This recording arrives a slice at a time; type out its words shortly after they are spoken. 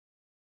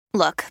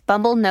Look,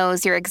 Bumble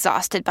knows you're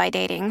exhausted by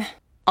dating.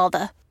 All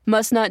the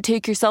must not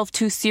take yourself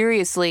too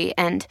seriously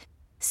and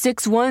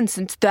 6'1"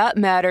 since that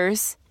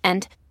matters.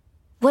 And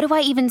what do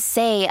I even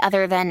say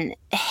other than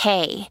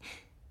hey?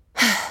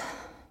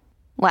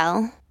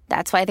 Well,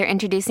 that's why they're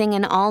introducing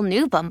an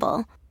all-new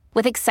Bumble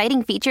with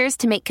exciting features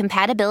to make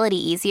compatibility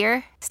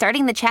easier,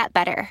 starting the chat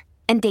better,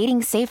 and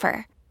dating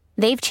safer.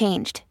 They've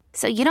changed,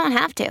 so you don't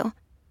have to.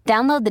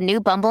 Download the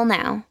new Bumble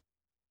now.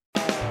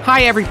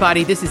 Hi,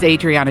 everybody. This is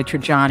Adriana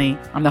Trajani.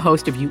 I'm the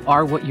host of You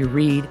Are What You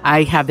Read.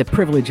 I have the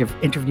privilege of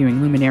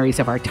interviewing luminaries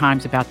of our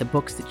times about the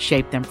books that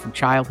shaped them from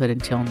childhood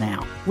until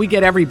now. We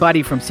get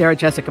everybody from Sarah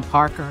Jessica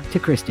Parker to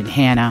Kristen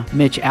Hanna,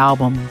 Mitch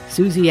Albom,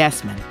 Susie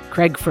Essman,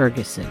 Craig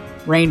Ferguson,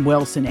 Rainn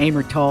Wilson,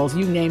 Amor Tolls,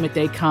 you name it,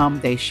 they come,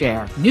 they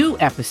share. New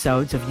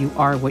episodes of You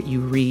Are What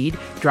You Read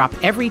drop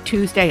every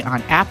Tuesday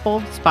on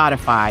Apple,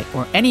 Spotify,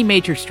 or any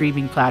major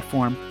streaming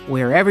platform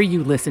wherever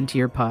you listen to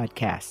your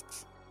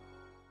podcasts.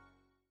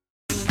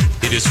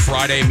 It is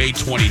Friday, May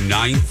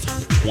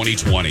 29th,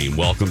 2020.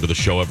 Welcome to the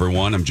show,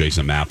 everyone. I'm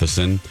Jason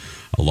Matheson,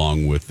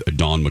 along with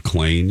Dawn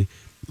McClain.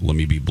 Let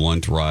me be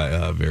blunt,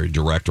 very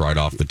direct right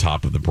off the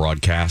top of the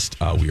broadcast.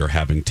 We are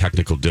having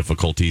technical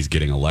difficulties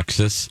getting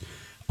Alexis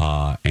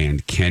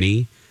and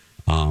Kenny.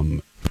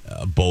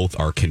 Both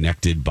are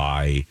connected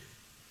by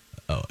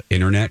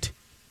internet,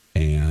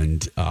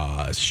 and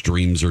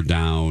streams are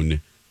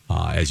down.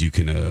 As you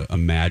can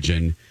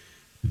imagine,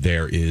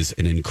 there is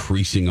an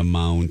increasing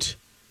amount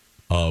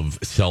of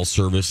cell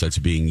service that's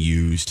being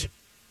used.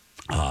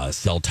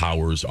 Cell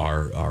towers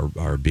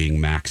are being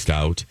maxed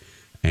out,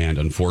 and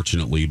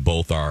unfortunately,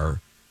 both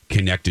are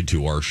connected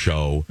to our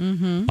show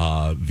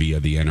via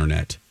the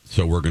internet.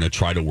 So we're going to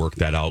try to work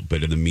that out.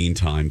 But in the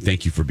meantime,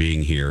 thank you for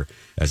being here.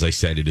 As I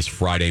said, it is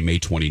Friday, May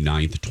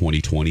 29th,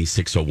 2020.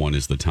 6:01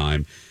 is the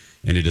time,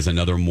 and it is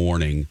another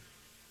morning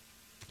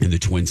in the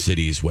Twin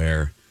Cities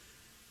where,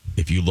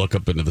 if you look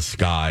up into the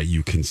sky,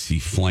 you can see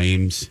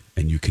flames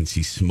and you can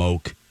see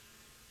smoke.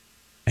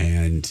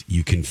 And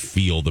you can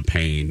feel the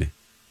pain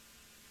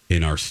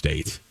in our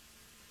state.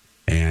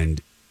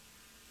 And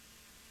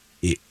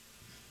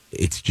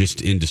it's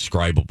just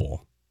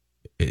indescribable.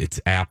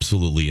 It's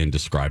absolutely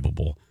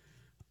indescribable.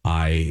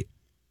 I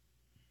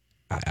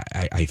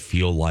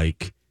feel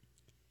like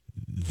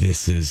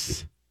this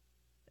is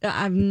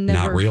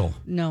not real.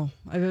 No,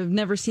 I've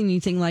never seen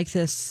anything like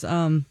this.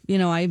 I'm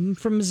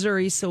from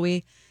Missouri, so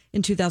we,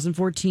 in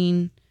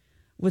 2014,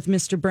 with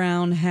Mr.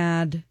 Brown,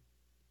 had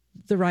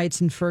the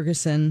riots in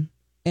Ferguson,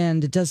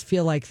 and it does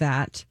feel like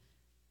that.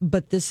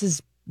 But this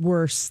is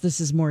worse.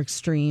 This is more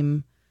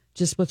extreme,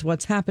 just with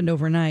what's happened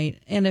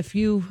overnight. And if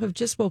you have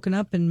just woken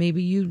up and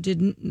maybe you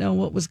didn't know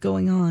what was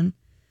going on,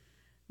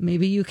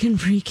 maybe you can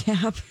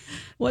recap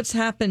what's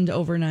happened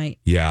overnight.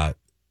 Yeah,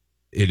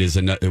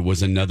 it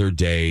was another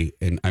day,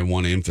 and I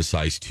want to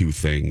emphasize two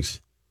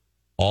things.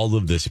 All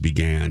of this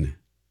began,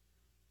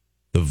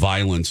 the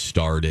violence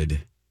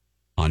started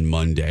on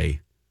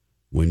Monday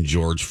when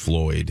George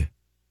Floyd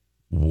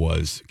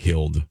was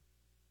killed,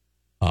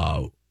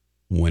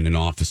 when an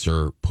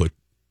officer put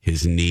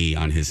his knee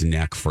on his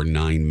neck for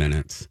 9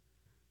 minutes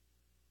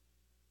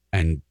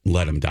and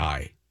let him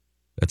die.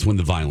 That's when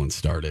the violence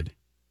started.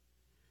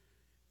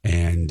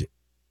 And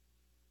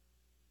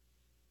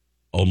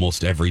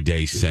almost every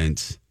day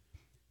since,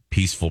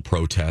 peaceful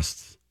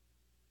protests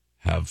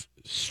have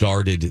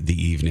started the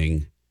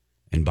evening,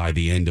 and by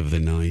the end of the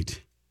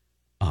night,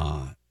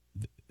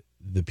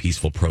 the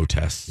peaceful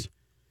protests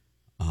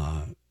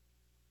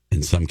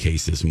in some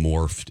cases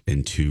morphed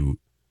into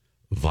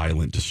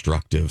violent,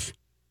 destructive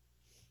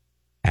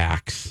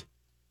acts.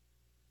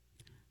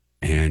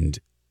 And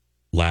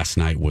last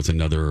night was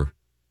another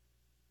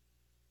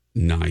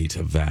night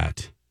of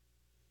that.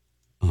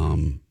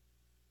 The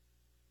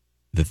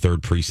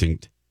 3rd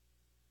precinct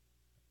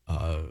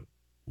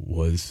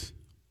was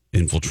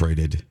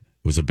infiltrated,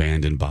 was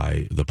abandoned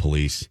by the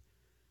police,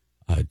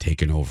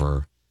 taken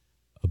over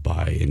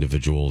by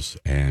individuals,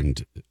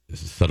 and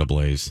set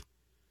ablaze.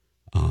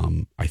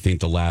 I think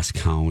the last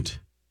count,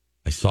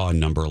 I saw a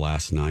number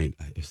last night,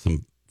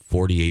 some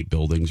 48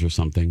 buildings or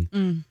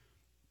something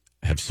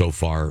have so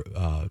far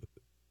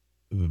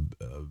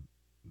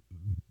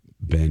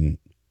been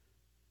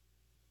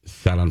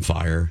set on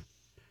fire.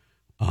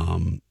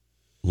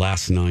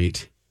 Last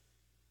night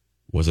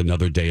was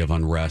another day of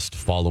unrest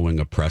following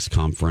a press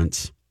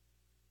conference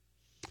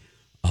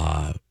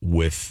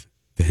with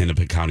the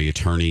Hennepin County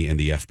Attorney and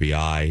the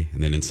FBI,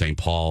 and then in St.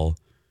 Paul,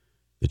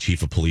 the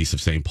Chief of Police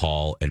of St.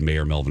 Paul and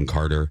Mayor Melvin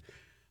Carter.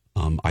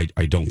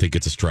 I don't think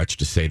it's a stretch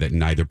to say that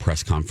neither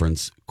press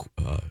conference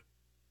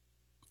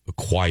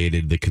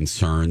quieted the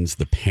concerns,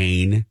 the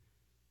pain.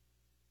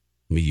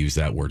 Let me use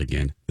that word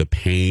again. The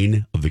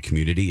pain of the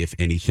community. If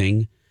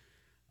anything,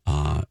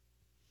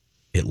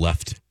 it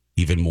left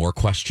even more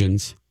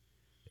questions.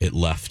 It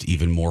left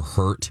even more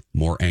hurt,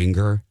 more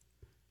anger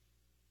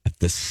at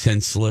the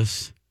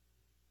senseless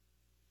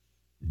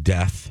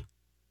death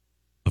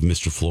of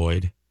Mr.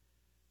 Floyd.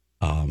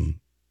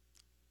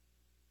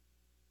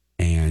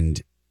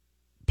 And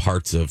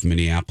parts of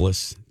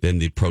Minneapolis. Then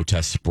the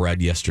protests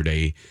spread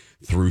yesterday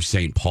through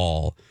St.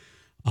 Paul.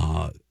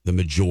 The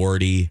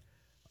majority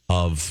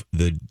of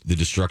the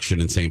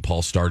destruction in St.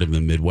 Paul started in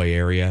the Midway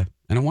area.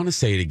 And I want to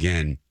say it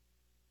again.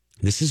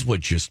 This is what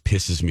just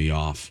pisses me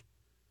off.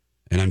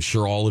 And I'm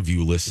sure all of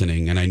you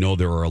listening, and I know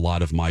there are a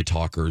lot of my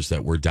talkers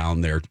that were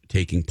down there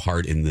taking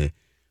part in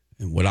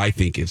what I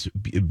think is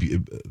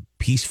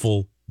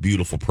peaceful,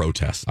 beautiful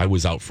protests. I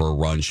was out for a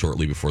run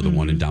shortly before the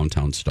one in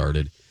downtown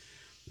started.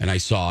 And I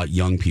saw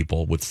young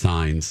people with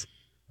signs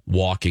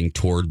walking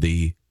toward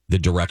the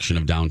direction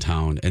of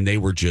downtown. And they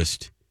were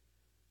just,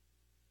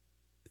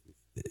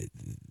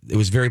 it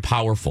was very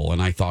powerful.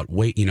 And I thought,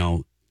 wait,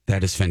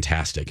 that is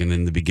fantastic. And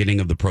in the beginning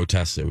of the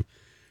protests,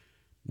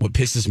 what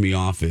pisses me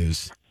off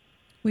is,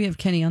 we have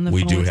Kenny on the phone.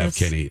 We do have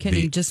Kenny.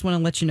 Kenny, just want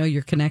to let you know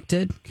you're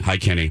connected. Hi,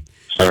 Kenny.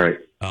 All right.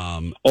 I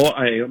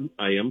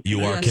am. You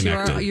are Yes,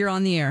 connected. You're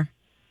on the air.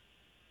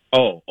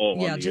 Oh, yeah. On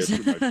the Just air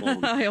through my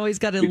phone. I always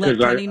got to let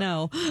Kenny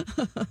know.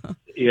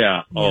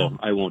 Yeah. Oh, Yeah.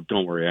 I won't.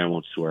 Don't worry. I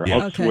won't swear. Yeah.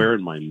 I'll Okay. swear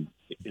in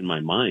my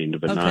mind,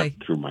 but not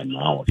through my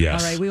mouth.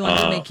 Yes. All right. We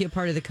want to make you a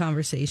part of the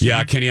conversation.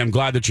 Yeah, Kenny, I'm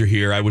glad that you're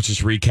here. I was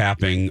just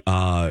recapping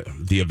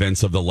the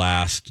events of the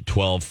last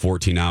 12,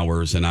 14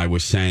 hours, and I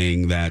was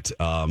saying that,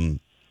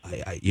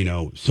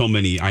 so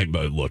many. I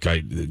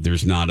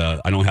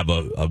don't have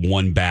a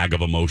one bag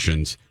of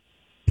emotions,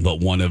 but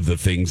one of the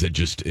things that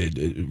just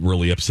it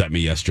really upset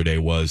me yesterday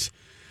was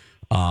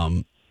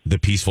the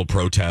peaceful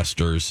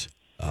protesters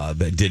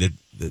that did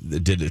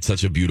it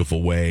such a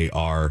beautiful way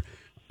are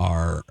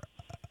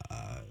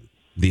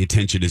the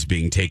attention is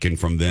being taken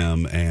from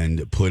them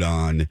and put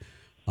on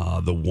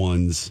the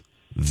ones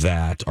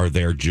that are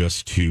there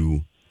just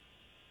to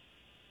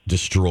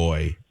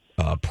destroy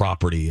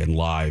property and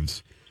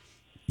lives.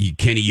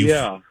 Kenny,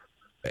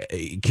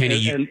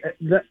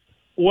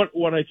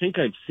 what I think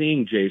I'm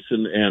seeing,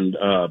 Jason, and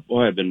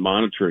I've been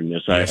monitoring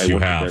this. Yes, I you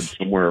went have. to bed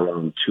somewhere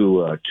around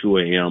 2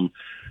 a.m.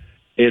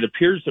 It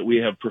appears that we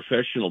have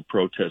professional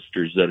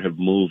protesters that have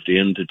moved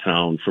into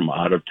town from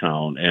out of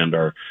town and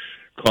are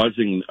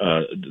causing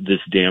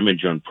this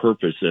damage on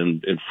purpose.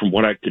 And from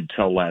what I could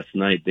tell last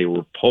night, they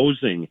were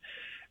posing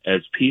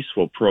as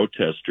peaceful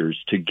protesters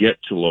to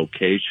get to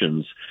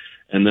locations.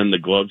 And then the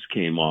gloves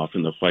came off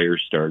and the fire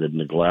started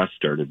and the glass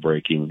started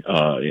breaking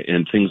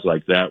and things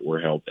like that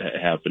were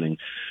happening.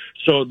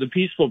 So the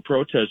peaceful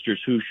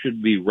protesters who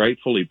should be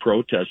rightfully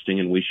protesting,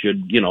 and we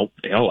should,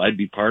 I'd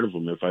be part of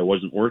them if I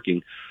wasn't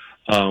working.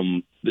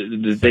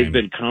 They've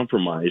been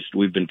compromised.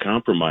 We've been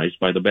compromised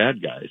by the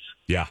bad guys.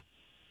 Yeah.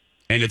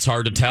 And it's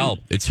hard to tell.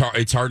 It's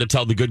hard to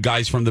tell the good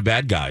guys from the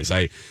bad guys.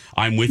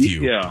 I'm with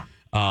you. Yeah.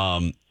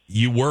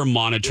 You were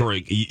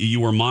monitoring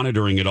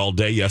it all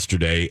day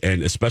yesterday,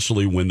 and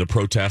especially when the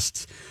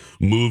protests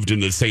moved in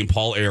the St.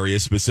 Paul area,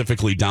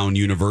 specifically down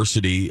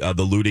University,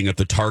 the looting at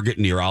the Target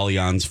near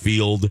Allianz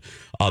Field,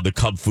 the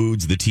Cub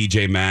Foods, the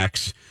TJ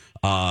Maxx,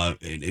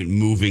 and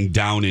moving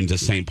down into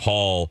St.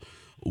 Paul.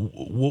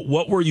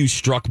 What were you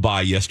struck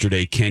by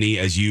yesterday, Kenny?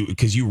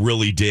 Because you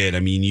really did. I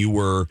mean, you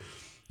were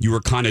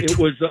kind of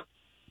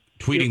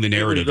tweeting the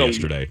narrative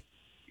yesterday.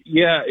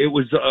 Yeah, it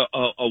was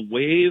a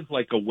wave,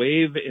 like a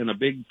wave in a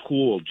big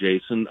pool,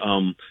 Jason.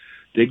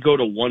 They'd go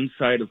to one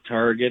side of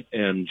Target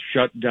and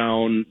shut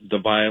down the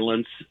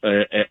violence,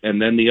 and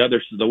then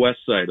the west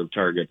side of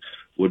Target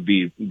would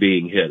be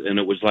being hit. And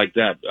it was like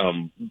that.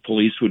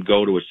 Police would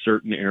go to a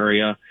certain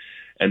area,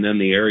 and then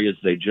the areas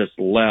they just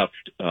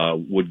left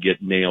would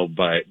get nailed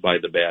by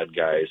the bad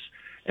guys.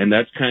 And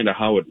that's kind of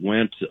how it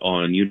went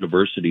on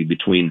University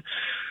between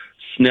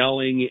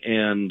Snelling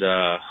and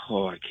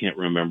I can't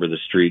remember the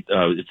street.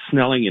 It's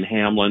Snelling and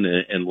Hamlin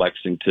and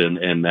Lexington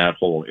and that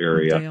whole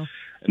area. Dale.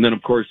 And then,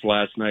 of course,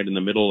 last night in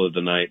the middle of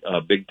the night,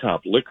 Big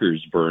Top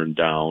Liquors burned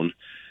down,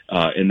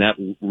 and that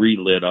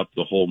relit up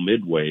the whole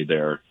Midway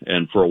there.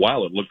 And for a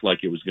while, it looked like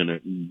it was going to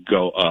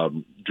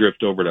go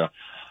drift over to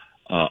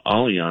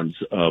Allianz,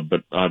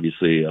 but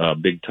obviously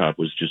Big Top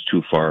was just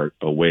too far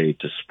away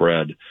to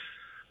spread.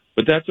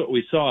 But that's what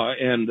we saw.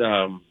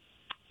 And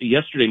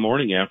yesterday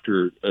morning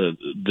after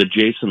the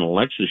Jason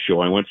Alexis show,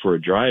 I went for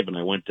a drive and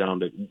I went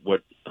down to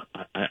what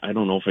I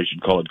don't know if I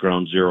should call it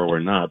Ground Zero or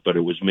not, but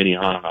it was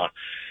Minnehaha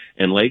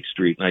and Lake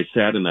Street. And I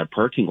sat in that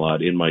parking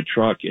lot in my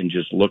truck and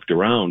just looked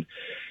around.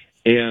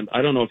 And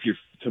I don't know if you're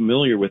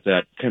familiar with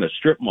that kind of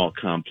strip mall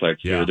complex.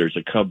 Yeah. Where there's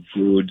a Cub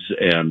Foods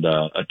and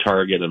a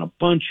Target and a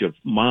bunch of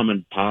mom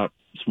and pop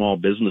small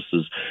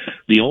businesses.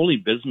 The only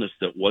business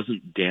that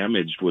wasn't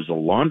damaged was a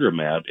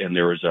laundromat, and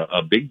there was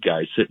a big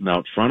guy sitting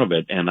out front of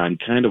it, and I'm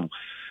kind of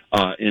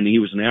and he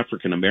was an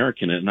African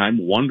American, and I'm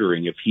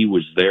wondering if he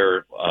was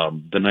there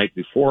the night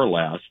before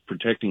last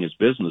protecting his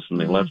business, and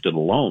they left it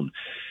alone.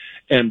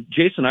 And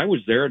Jason, I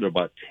was there at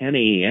about 10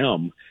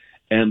 a.m.,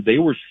 and they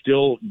were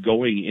still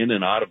going in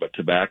and out of a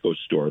tobacco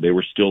store. They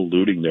were still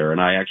looting there,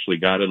 and I actually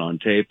got it on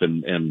tape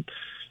and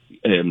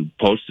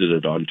posted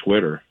it on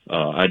Twitter.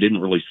 I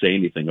didn't really say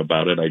anything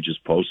about it. I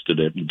just posted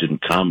it and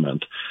didn't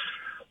comment.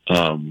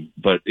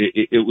 But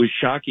it was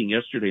shocking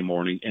yesterday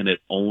morning, and it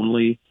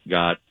only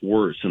got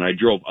worse. And I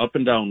drove up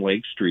and down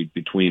Lake Street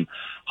between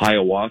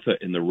Hiawatha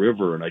and the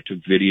river, and I took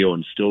video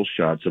and still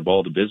shots of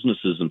all the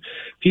businesses. And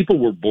people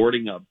were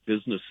boarding up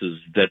businesses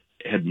that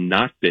had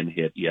not been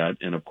hit yet,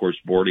 and, of course,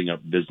 boarding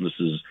up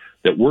businesses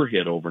that were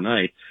hit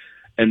overnight.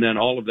 And then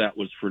all of that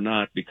was for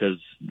naught because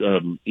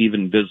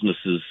even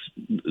businesses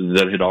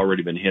that had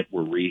already been hit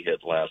were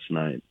re-hit last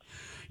night.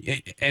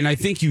 And I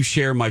think you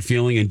share my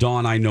feeling, and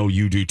Dawn, I know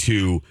you do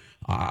too.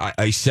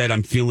 I said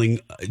I'm feeling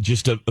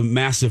just a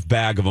massive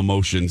bag of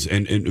emotions,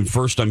 and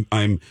first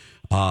I'm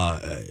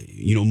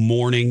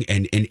mourning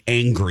and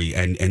angry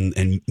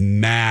and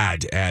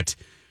mad at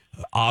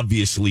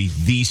obviously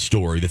the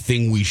story, the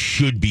thing we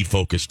should be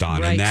focused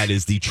on, right. And that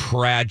is the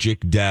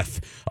tragic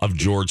death of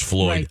George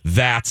Floyd. Right.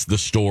 That's the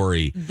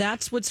story.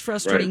 That's what's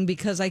frustrating, right.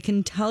 Because I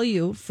can tell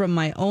you from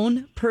my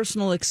own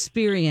personal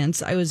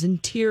experience, I was in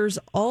tears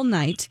all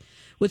night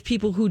with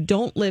people who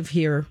don't live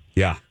here,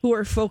 who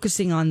are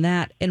focusing on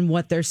that and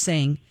what they're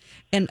saying.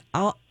 And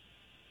I'll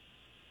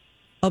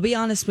be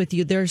honest with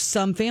you, there's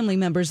some family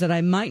members that I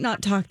might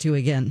not talk to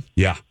again.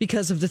 Yeah.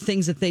 Because of the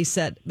things that they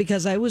said,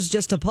 because I was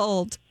just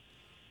appalled.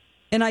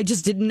 And I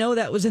just didn't know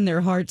that was in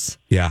their hearts.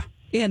 Yeah.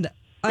 And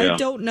I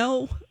don't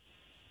know.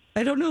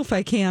 I don't know if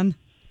I can.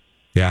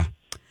 Yeah.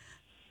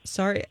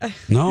 Sorry.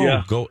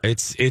 No, go.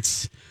 It's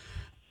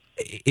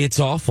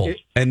awful.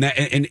 And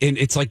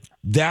it's like,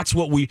 that's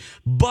what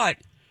but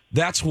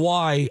that's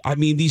why, I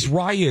mean, these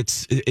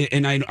riots,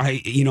 and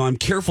I'm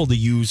careful to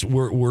use,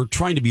 we're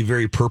trying to be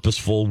very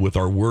purposeful with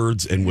our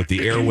words and with the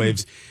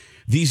airwaves.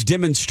 These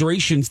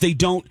demonstrations, they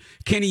don't,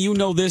 Kenny, you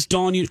know this,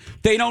 Dawn,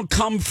 they don't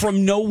come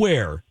from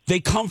nowhere. They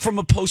come from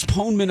a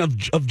postponement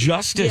of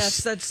justice. Yes,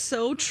 that's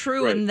so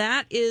true. Right. And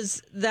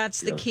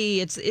that's the key.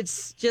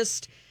 It's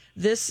just,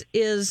 this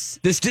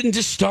didn't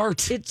just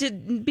start. It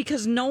did,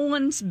 because no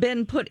one's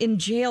been put in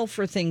jail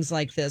for things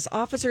like this.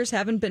 Officers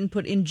haven't been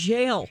put in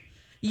jail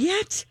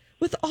yet,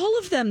 with all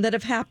of them that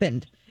have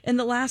happened in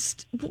the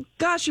last,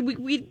 gosh,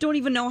 we don't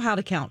even know how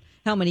to count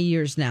how many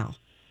years now.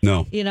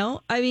 No.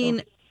 I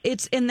mean,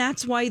 and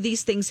that's why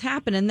these things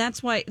happen, and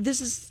that's why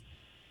this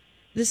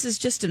is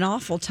just an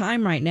awful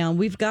time right now.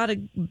 We've got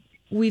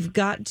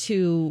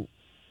to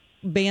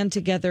band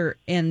together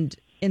and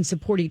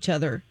support each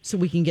other so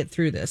we can get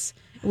through this.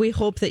 We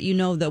hope that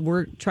that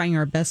we're trying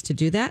our best to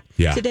do that.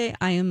 Yeah. Today,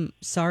 I am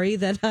sorry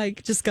that I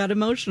just got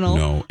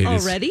emotional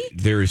already.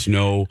 There is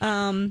no...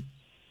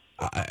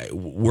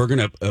 we're going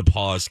to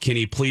pause.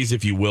 Kenny, please,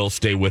 if you will,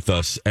 stay with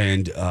us.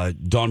 And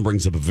Dawn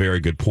brings up a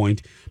very good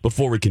point.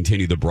 Before we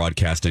continue the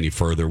broadcast any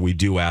further, we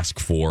do ask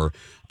for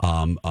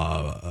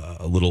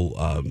a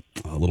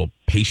little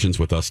patience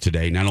with us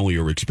today. Not only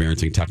are we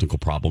experiencing technical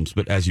problems,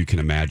 but as you can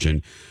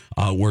imagine,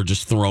 we're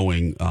just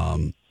throwing...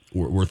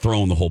 We're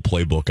throwing the whole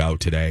playbook out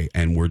today,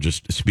 and we're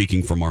just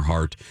speaking from our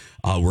heart.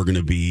 We're going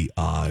to be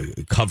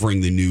covering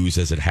the news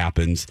as it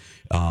happens.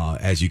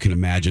 As you can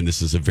imagine,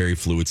 this is a very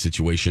fluid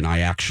situation.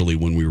 I actually,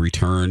 when we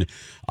return,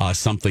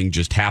 something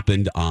just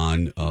happened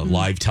on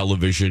live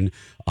television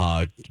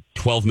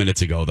 12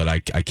 minutes ago that I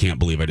can't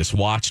believe I just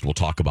watched. We'll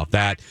talk about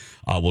that.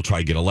 We'll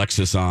try to get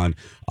Alexis on.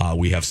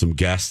 We have some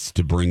guests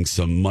to bring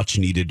some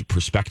much-needed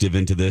perspective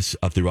into this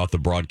throughout the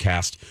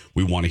broadcast.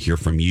 We want to hear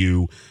from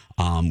you.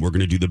 We're going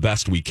to do the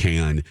best we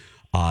can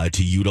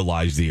to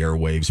utilize the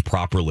airwaves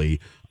properly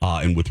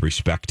and with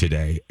respect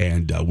today.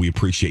 And we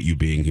appreciate you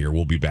being here.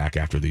 We'll be back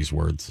after these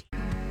words.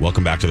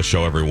 Welcome back to the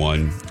show,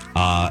 everyone.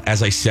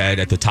 As I said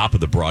at the top of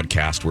the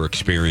broadcast, we're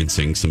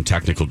experiencing some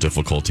technical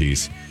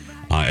difficulties.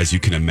 As you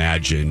can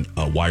imagine,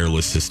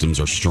 wireless systems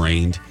are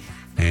strained.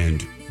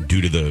 And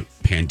due to the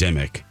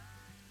pandemic,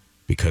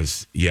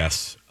 because,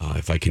 yes,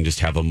 if I can just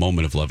have a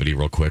moment of levity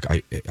real quick,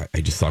 I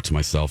just thought to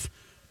myself,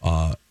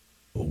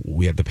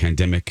 we have the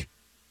pandemic,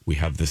 we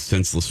have this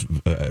senseless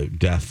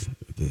death,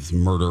 this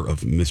murder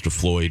of Mr.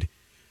 Floyd,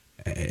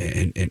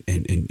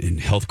 and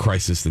health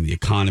crisis and the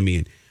economy.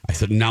 And I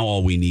said, now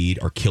all we need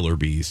are killer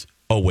bees.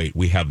 Oh, wait,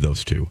 we have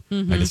those too.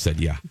 Mm-hmm. I just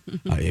said, yeah.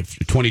 If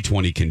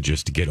 2020 can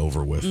just get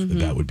over with,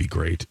 that would be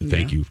great.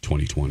 Thank you,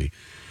 2020.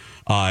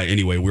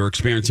 Anyway, we're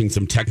experiencing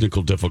some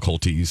technical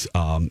difficulties.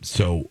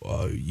 So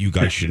you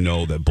guys should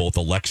know that both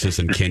Alexis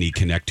and Kenny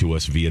connect to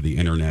us via the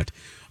internet.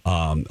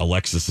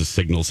 Alexis's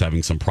signal's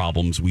having some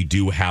problems. We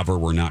do have her.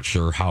 We're not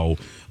sure how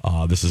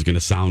this is going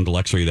to sound.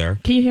 Alexa, are you there?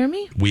 Can you hear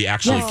me? We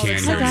actually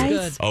can hear you.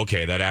 Good.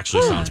 Okay, that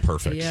actually sounds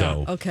perfect. Yeah.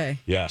 So, okay.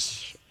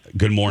 Yes.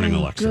 Good morning,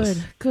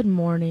 Alexis. Good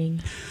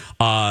morning.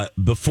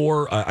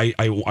 Before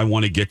I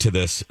want to get to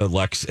this,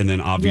 Alex, and then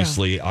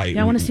obviously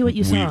I want to see what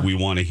you saw. We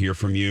want to hear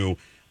from you.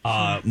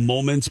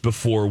 Moments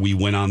before we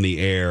went on the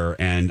air,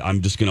 and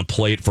I'm just going to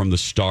play it from the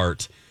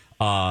start.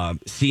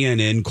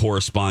 CNN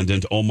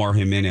correspondent Omar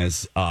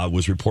Jimenez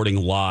was reporting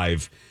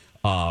live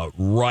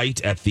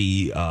right at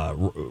the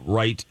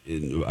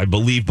I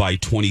believe by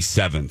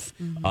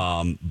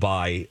 27th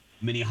by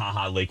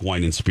Minnehaha Lake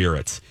Wine and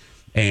Spirits.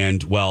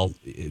 And, well,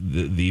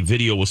 the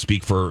video will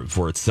speak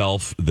for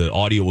itself. The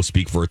audio will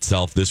speak for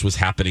itself. This was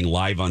happening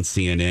live on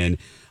CNN.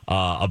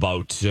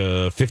 about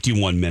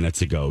 51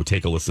 minutes ago.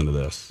 Take a listen to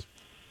this.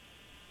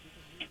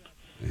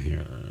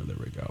 Here, there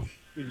we go.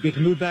 You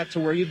can move back to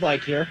where you'd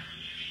like here.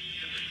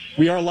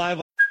 We are live.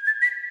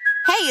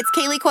 Hey, it's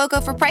Kaylee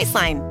Cuoco for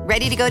Priceline.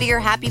 Ready to go to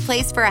your happy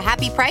place for a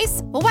happy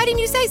price? Well, why didn't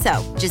you say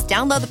so? Just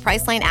download the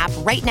Priceline app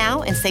right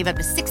now and save up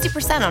to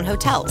 60% on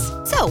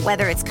hotels. So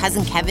whether it's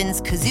Cousin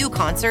Kevin's Kazoo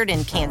Concert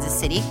in Kansas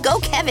City, go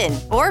Kevin,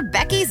 or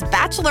Becky's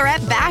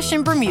Bachelorette Bash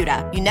in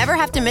Bermuda, you never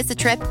have to miss a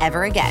trip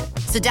ever again.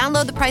 So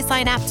download the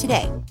Priceline app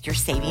today. Your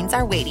savings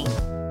are waiting.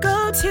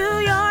 Go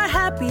to your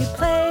happy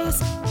place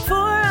for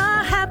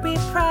a happy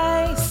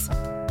price.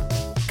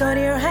 Go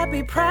to your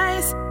happy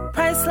price,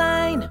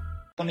 Priceline.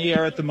 On the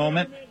air at the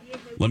moment.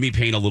 Let me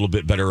paint a little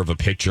bit better of a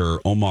picture.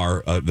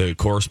 Omar, the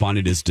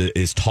correspondent,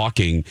 is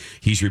talking.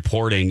 He's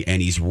reporting,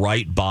 and he's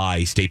right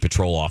by State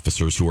Patrol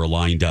officers who are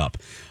lined up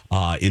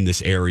in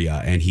this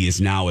area. And he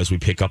is now, as we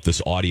pick up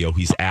this audio,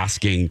 he's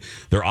asking,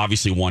 they're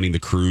obviously wanting the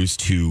crews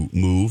to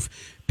move.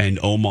 And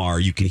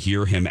Omar, you can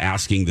hear him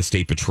asking the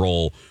State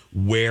Patrol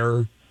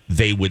where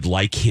they would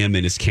like him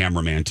and his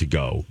cameraman to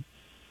go.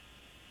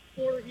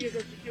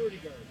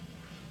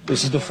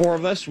 This is the four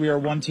of us. We are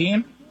one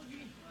team.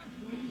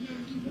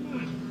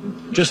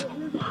 Just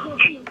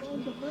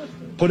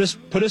put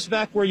us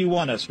back where you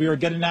want us. We are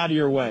getting out of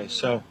your way,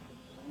 so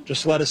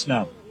just let us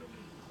know.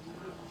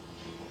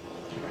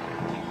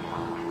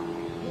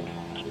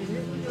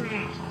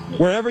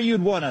 Wherever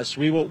you'd want us,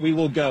 we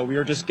will go. We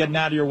are just getting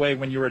out of your way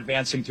when you're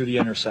advancing through the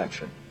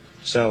intersection.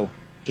 So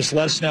just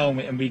let us know,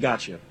 and we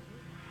got you.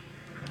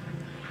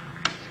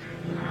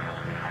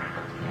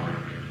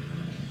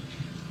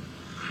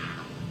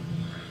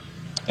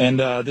 And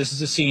this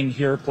is a scene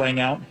here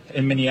playing out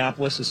in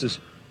Minneapolis. This is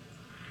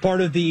part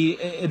of the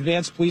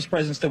advanced police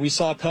presence that we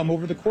saw come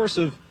over the course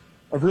of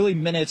really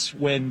minutes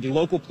when the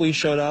local police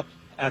showed up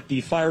at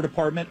the fire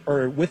department,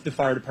 or with the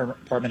fire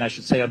department, I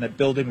should say, on that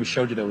building we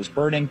showed you that was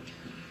burning.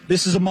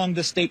 This is among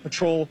the State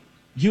Patrol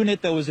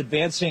unit that was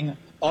advancing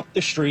up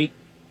the street,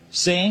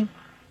 saying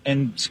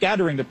and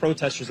scattering the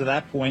protesters at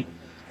that point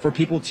for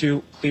people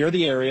to clear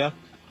the area.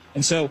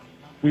 And so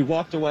we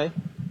walked away.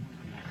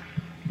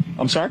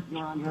 I'm sorry?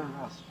 You're under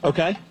arrest.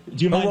 Okay.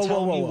 Do you mind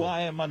telling me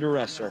why I'm under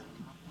arrest, sir?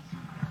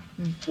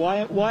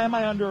 Why am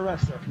I under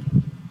arrest, sir?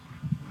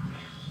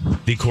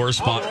 The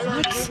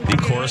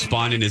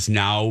correspondent is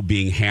now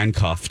being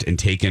handcuffed and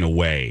taken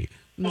away.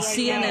 The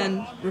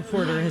CNN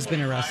reporter has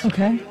been arrested.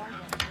 Okay.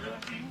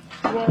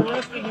 You are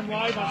arresting him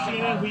live on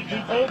CNN. We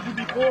told you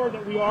before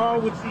that we are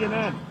with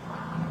CNN.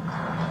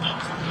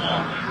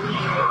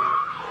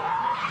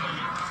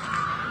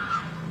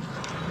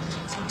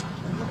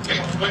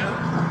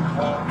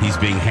 He's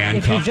being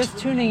handcuffed. If you're just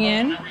tuning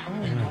in,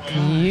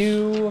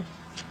 you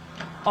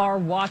are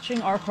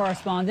watching our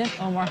correspondent,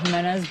 Omar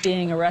Jimenez,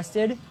 being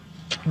arrested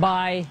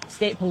by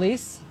state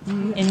police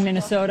in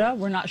Minnesota.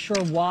 We're not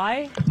sure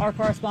why our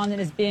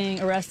correspondent is being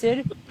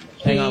arrested.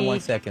 Hang on one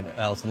second,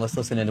 Allison. Let's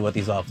listen into what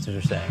these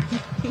officers are saying.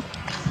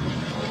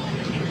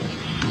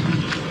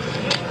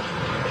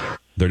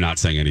 They're not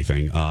saying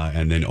anything.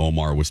 And then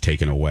Omar was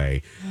taken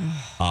away.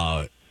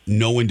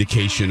 No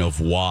indication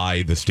of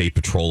why the State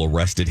Patrol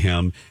arrested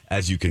him.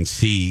 As you can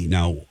see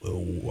now,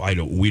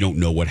 we don't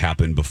know what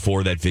happened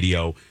before that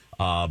video.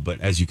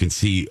 But as you can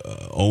see,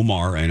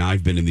 Omar and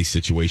I've been in these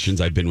situations.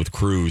 I've been with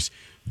crews.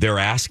 They're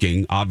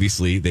asking.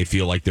 Obviously, they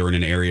feel like they're in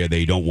an area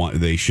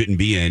they shouldn't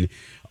be in.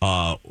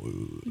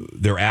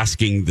 They're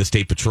asking the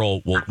State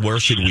Patrol, well, where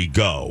should we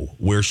go?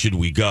 Where should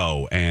we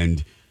go?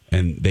 And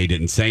they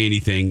didn't say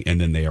anything,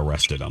 and then they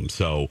arrested him.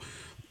 So,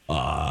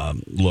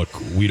 look,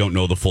 we don't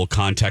know the full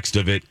context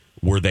of it.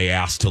 Were they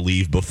asked to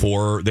leave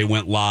before they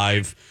went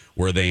live?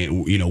 Were they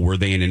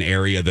in an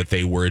area that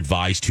they were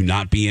advised to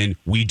not be in?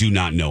 We do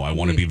not know. I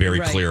want to be very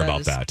clear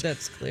about that.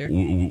 That's clear.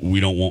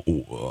 We're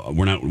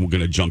not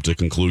going to jump to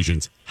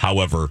conclusions.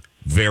 However,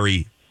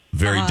 very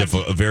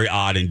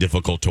odd and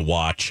difficult to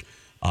watch,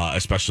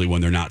 especially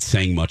when they're not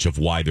saying much of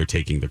why they're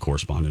taking the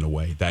correspondent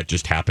away. That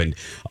just happened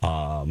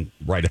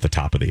right at the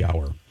top of the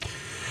hour.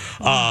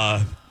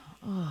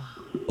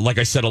 Like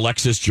I said,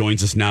 Alexis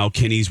joins us now.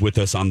 Kenny's with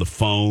us on the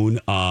phone.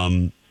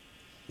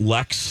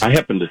 Lex? I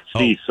happened to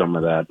see some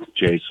of that,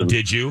 Jason.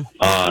 Did you?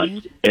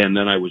 And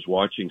then I was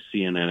watching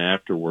CNN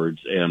afterwards,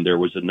 and there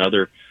was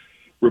another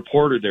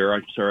reporter there.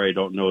 I'm sorry, I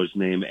don't know his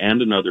name,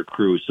 and another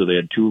crew. So they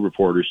had two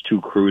reporters, two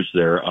crews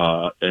there,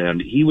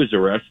 and he was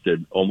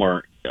arrested.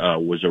 Omar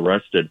was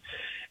arrested.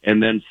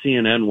 And then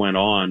CNN went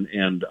on,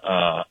 and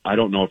I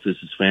don't know if this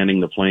is fanning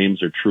the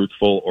flames or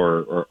truthful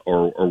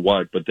or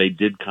what, but they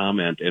did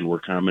comment and were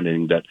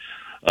commenting that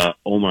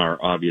Omar,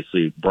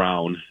 obviously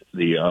Brown,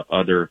 the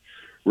other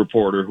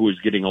reporter who was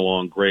getting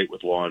along great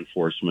with law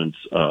enforcement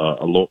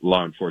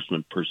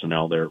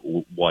personnel there,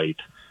 white.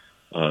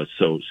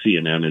 So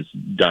CNN is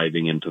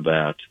diving into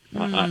that.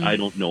 I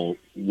don't know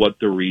what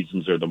the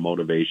reasons or the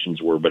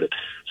motivations were, but it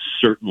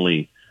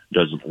certainly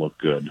doesn't look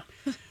good.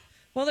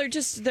 Well,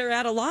 they're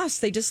at a loss.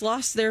 They just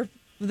lost their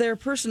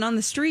person on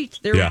the street,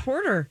 their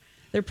reporter.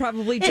 They're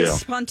probably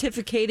just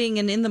pontificating,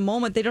 and in the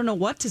moment, they don't know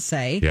what to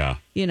say. Yeah.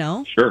 You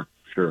know? Sure.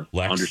 Sure.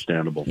 Lex?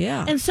 Understandable.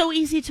 Yeah. And so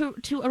easy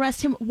to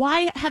arrest him.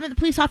 Why haven't the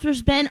police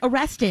officers been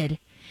arrested?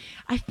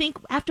 I think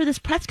after this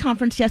press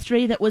conference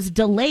yesterday that was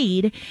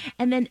delayed,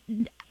 and then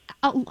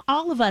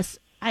all of us,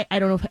 I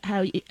don't know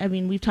how, I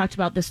mean, we've talked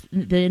about this,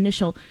 the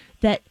initial,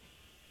 that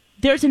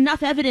there's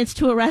enough evidence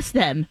to arrest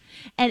them.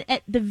 And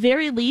at the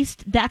very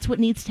least, that's what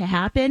needs to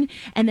happen.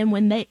 And then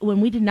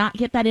when we did not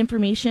get that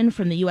information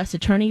from the U.S.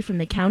 attorney, from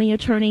the county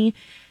attorney,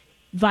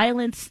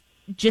 violence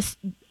just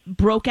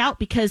broke out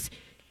because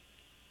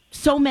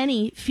so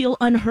many feel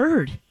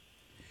unheard.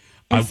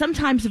 And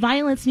sometimes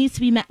violence needs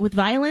to be met with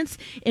violence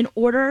in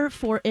order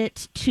for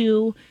it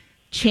to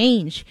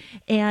change.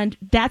 And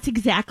that's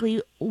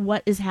exactly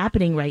what is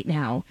happening right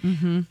now.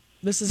 Mm-hmm.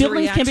 This is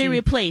Buildings can be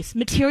replaced.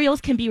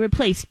 Materials can be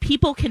replaced.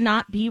 People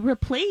cannot be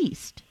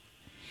replaced.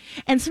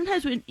 And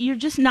sometimes when you're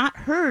just not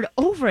heard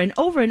over and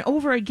over and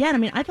over again. I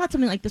mean, I thought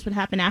something like this would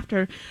happen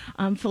after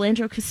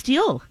Philando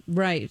Castile.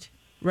 Right.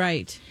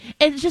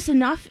 It's just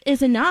enough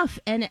is enough.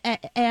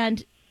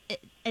 And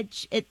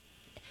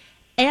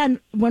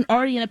when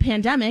already in a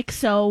pandemic,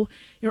 so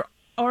you're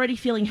already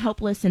feeling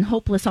helpless and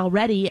hopeless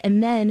already.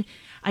 And then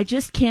I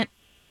just can't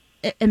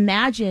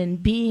imagine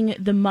being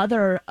the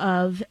mother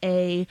of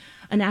an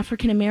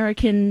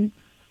African-American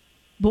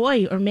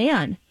boy or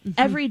man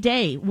every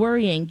day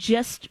worrying,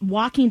 just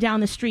walking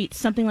down the street,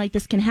 something like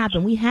this can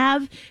happen. We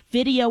have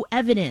video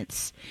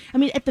evidence. I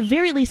mean, at the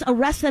very least,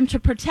 arrest them to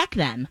protect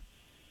them.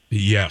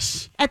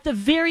 Yes. At the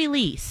very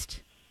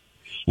least.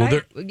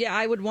 Well,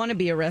 I would want to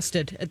be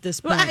arrested at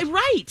this point.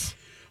 Right.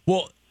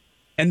 Well,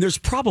 and there's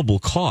probable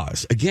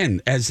cause.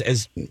 Again,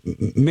 as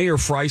Mayor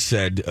Fry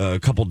said a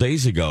couple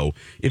days ago,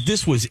 if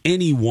this was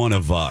any one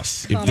of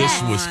us, if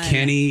this was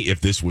Kenny, if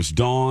this was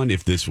Dawn,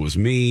 if this was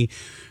me,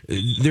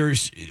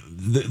 there's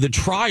the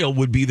trial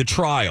would be the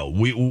trial.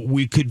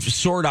 We could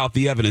sort out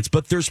the evidence,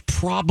 but there's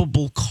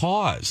probable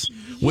cause,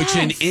 which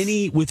in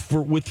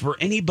for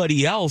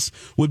anybody else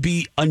would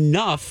be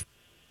enough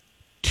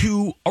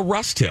to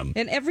arrest him.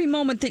 And every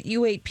moment that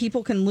you wait,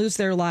 people can lose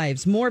their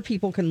lives. More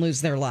people can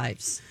lose their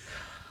lives.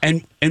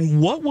 And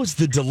what was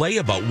the delay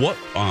about? What?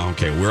 Oh,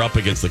 okay, we're up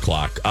against the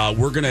clock.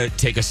 We're going to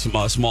take a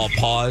small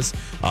pause.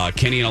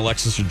 Kenny and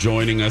Alexis are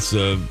joining us.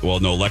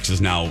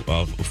 Alexis now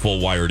full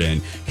wired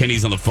in.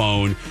 Kenny's on the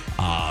phone.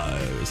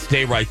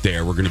 Stay right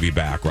there. We're going to be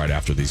back right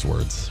after these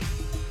words.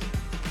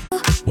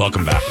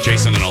 Welcome back.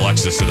 Jason and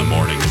Alexis in the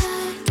morning.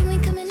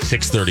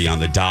 6:30 on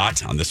the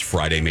dot on this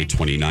Friday, May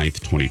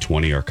 29th,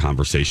 2020. Our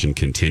conversation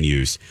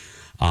continues.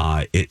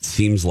 It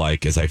seems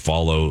like as I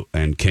follow,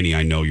 and Kenny,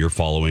 I know you're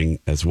following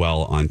as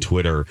well on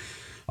Twitter,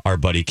 our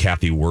buddy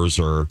Kathy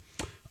Wurzer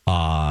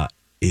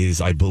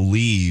is, I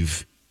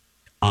believe,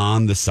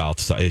 on the south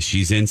side.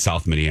 She's in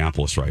South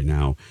Minneapolis right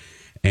now.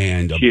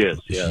 And she is,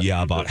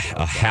 about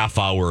a half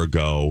hour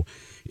ago,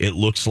 it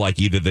looks like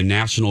either the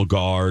National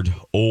Guard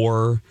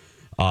or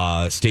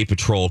State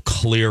Patrol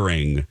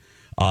clearing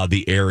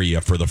the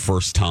area for the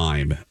first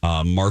time,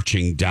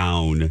 marching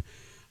down,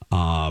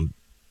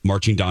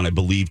 I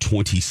believe,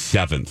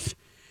 27th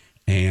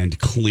and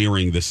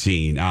clearing the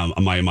scene.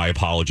 My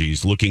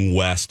apologies. Looking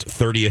west,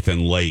 30th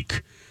and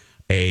Lake,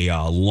 a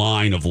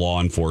line of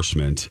law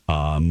enforcement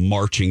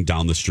marching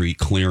down the street,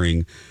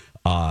 clearing,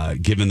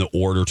 given the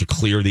order to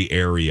clear the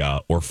area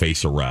or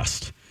face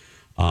arrest.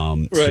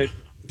 Right.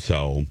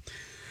 So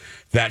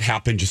that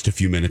happened just a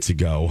few minutes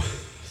ago.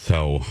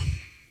 So,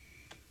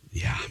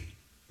 yeah.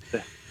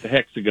 The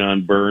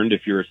Hexagon burned.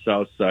 If you're a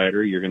South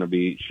Sider, you're going to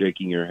be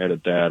shaking your head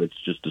at that. It's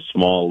just a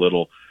small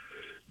little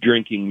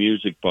drinking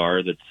music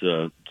bar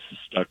that's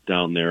stuck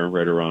down there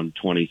right around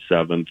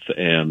 27th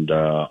and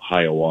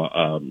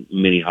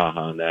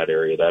Minnehaha in that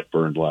area. That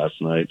burned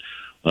last night.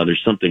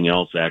 There's something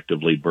else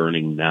actively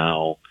burning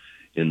now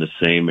in the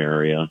same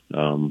area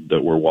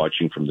that we're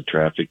watching from the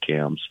traffic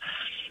cams.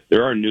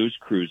 There are news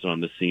crews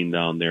on the scene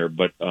down there,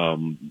 but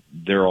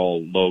they're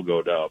all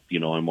logoed up. You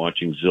know, I'm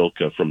watching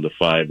Zilka from the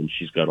 5, and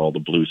she's got all the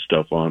blue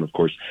stuff on. Of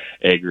course,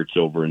 Eggert's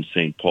over in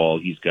St. Paul.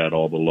 He's got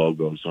all the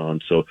logos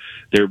on. So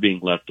they're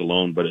being left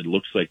alone, but it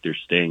looks like they're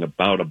staying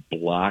about a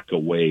block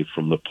away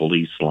from the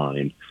police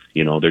line.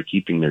 You know, they're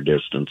keeping their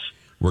distance.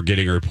 We're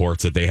getting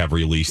reports that they have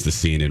released the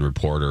CNN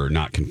reporter,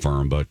 not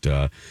confirmed,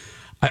 but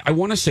I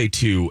want to say,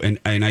 too, and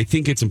I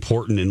think it's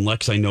important, and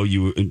Lex, I know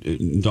you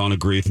and Dawn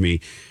agree with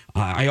me,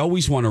 I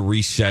always want to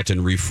reset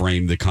and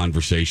reframe the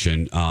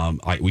conversation.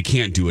 We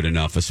can't do it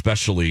enough,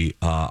 especially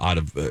out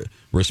of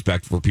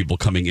respect for people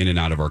coming in and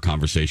out of our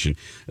conversation.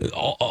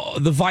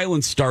 The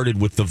violence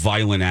started with the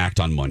violent act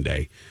on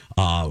Monday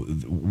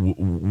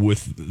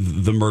with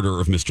the murder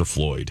of Mr.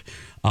 Floyd.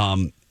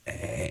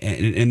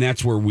 And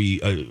that's where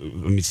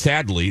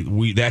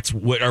sadly, that's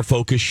what our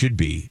focus should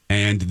be,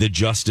 and the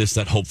justice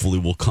that hopefully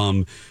will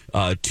come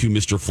to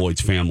Mr. Floyd's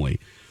family.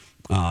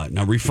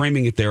 Now,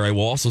 reframing it there, I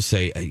will also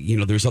say,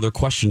 there's other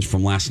questions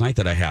from last night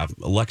that I have.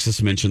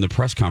 Alexis mentioned the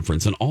press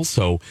conference, and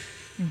also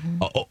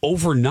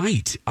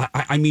overnight.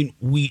 I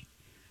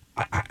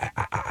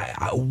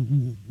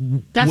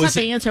That's not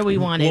the answer we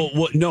wanted.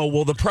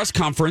 Well, the press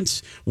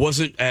conference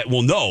wasn't.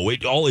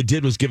 All it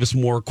did was give us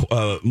more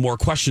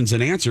questions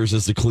and answers,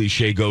 as the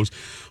cliche goes.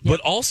 But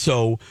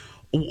also,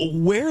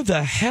 where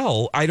the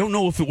hell? I don't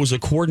know if it was a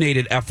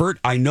coordinated effort.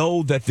 I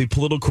know that the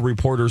political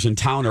reporters in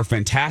town are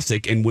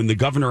fantastic, and when the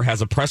governor has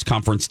a press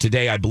conference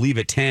today, I believe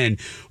at 10,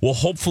 we'll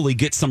hopefully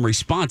get some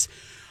response.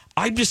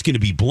 I'm just going to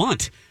be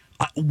blunt.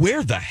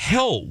 Where the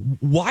hell?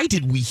 Why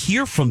did we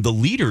hear from the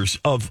leaders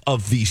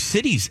of these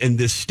cities in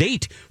this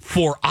state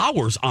for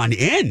hours on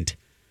end?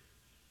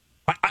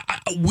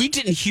 We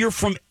didn't hear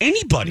from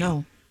anybody.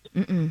 No.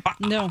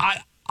 No.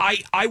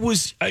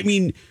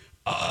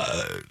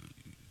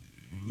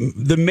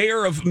 The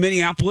mayor of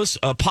Minneapolis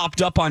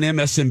popped up on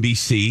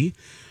MSNBC.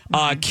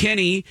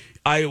 Kenny,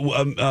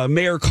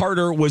 Mayor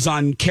Carter was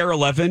on KARE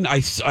 11. I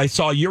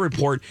saw your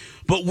report,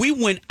 but we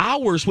went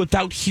hours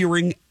without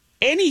hearing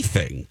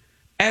anything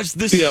as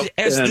the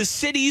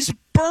cities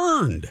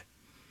burned.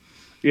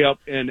 Yep,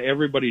 and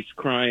everybody's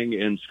crying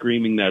and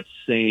screaming that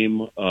same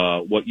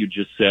what you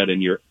just said,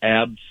 and you're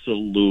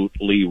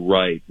absolutely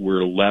right.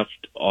 We're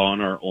left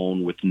on our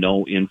own with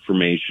no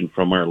information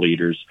from our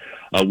leaders.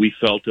 We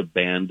felt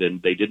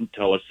abandoned. They didn't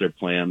tell us their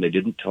plan. They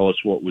didn't tell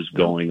us what was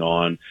going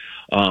on.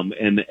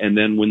 And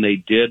then when they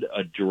did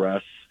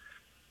address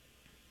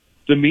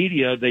the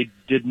media, they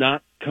did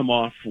not come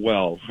off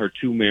well. Our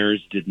two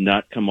mayors did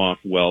not come off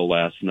well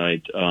last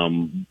night.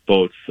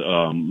 Both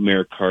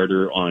Mayor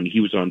Carter he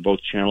was on both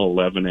Channel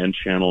 11 and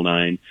Channel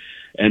 9.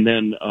 And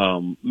then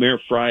Mayor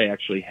Fry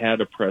actually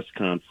had a press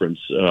conference,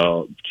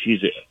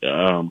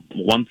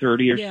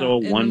 1:30 or so,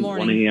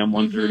 1 a.m.,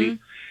 1:30.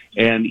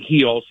 And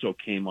he also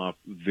came off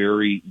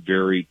very,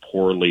 very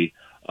poorly.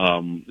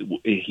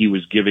 He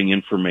was giving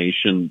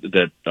information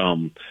that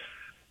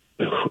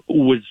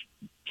was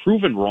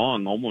proven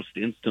wrong almost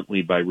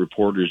instantly by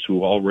reporters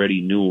who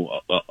already knew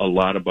a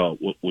lot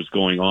about what was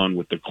going on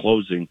with the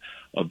closing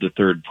of the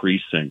third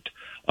precinct,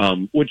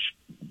 which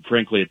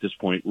frankly at this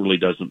point really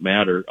doesn't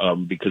matter,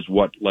 because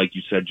like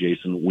you said,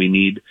 Jason, we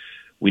need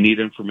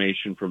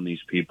information from these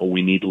people.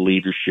 We need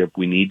leadership.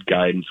 We need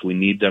guidance. We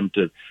need them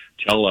to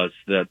tell us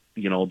that,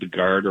 the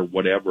guard or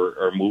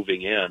whatever are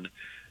moving in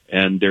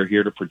and they're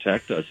here to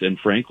protect us. And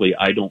frankly,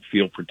 I don't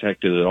feel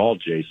protected at all,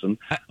 Jason.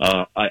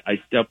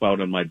 I step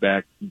out on my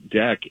back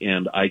deck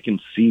and I can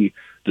see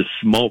the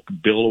smoke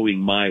billowing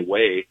my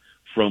way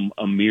from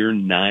a mere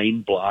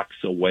 9 blocks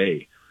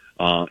away.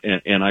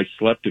 And I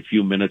slept a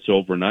few minutes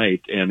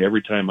overnight, and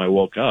every time I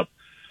woke up,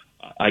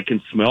 I can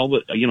smell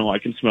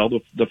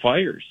the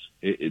fires.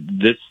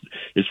 This,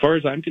 as far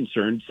as I'm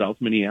concerned, South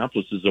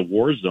Minneapolis is a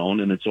war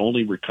zone, and it's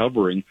only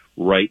recovering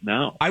right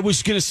now. I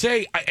was going to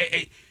say,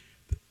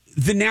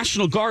 the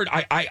National Guard,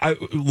 I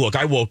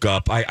woke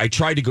up, I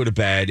tried to go to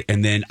bed,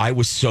 and then I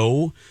was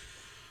so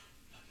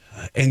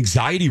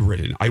anxiety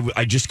ridden.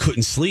 I just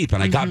couldn't sleep,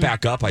 and I got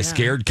back up. I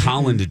scared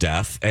Colin to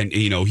death, and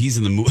he's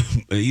in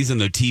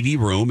the TV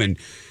room, and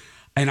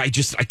I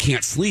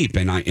can't sleep,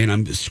 and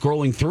I'm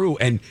scrolling through,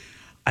 and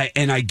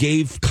I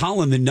gave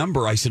Colin the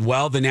number. I said,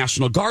 well, the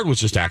National Guard was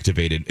just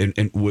activated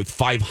and with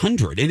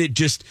 500, and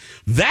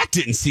that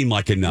didn't seem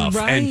like enough.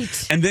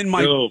 Right. And then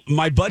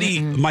my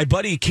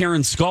buddy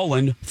Karen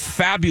Scullin,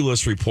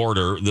 fabulous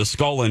reporter, the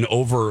Scullin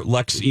over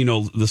Lex, the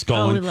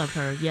Scullin. Oh, we love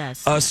her.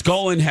 Yes.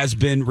 Scullin has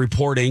been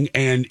reporting,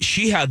 and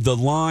she had the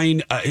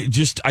line. I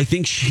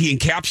think she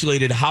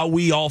encapsulated how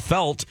we all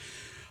felt.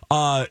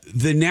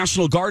 The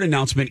National Guard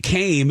announcement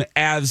came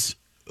as.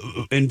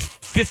 And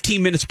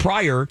 15 minutes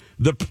prior,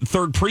 the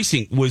third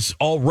precinct was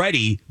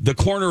already, the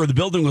corner of the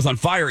building was on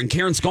fire, and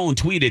Karen Scullin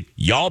tweeted,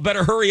 "Y'all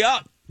better hurry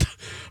up."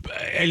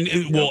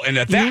 And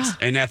at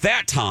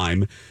that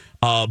time,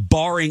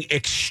 barring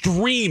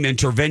extreme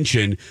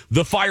intervention,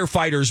 the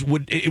firefighters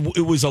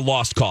it was a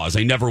lost cause.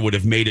 They never would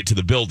have made it to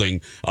the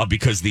building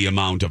because of the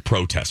amount of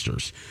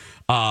protesters.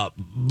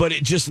 But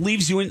it just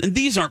leaves you in, and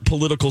these aren't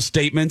political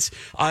statements.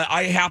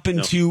 I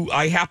happen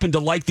to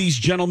like these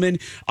gentlemen.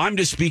 I'm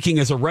just speaking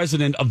as a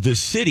resident of this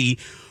city.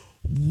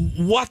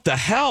 What the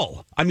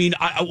hell? I mean,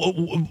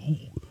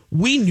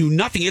 we knew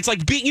nothing. It's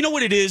like being, you know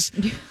what it is?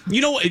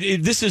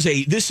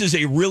 This is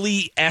a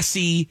really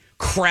essy,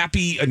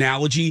 crappy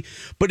analogy,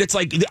 but it's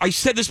like, I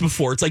said this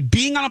before, it's like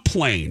being on a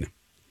plane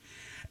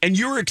and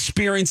you're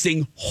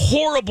experiencing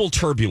horrible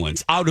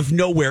turbulence out of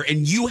nowhere,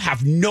 and you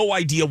have no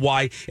idea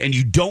why, and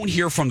you don't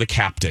hear from the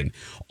captain.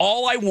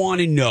 All I want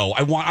to know,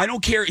 I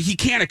don't care. He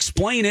can't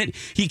explain it.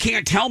 He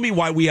can't tell me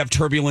why we have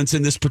turbulence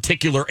in this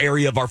particular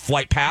area of our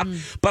flight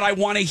path, but I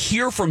want to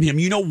hear from him.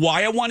 You know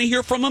why I want to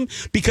hear from him?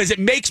 Because it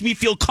makes me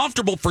feel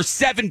comfortable for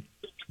 7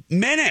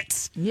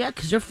 minutes. Yeah,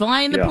 because you're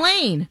flying the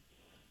plane.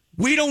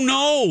 We don't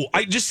know.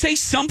 I just say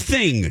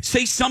something.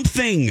 Say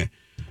something.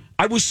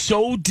 I was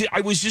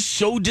just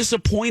so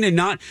disappointed,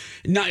 not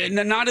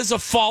as a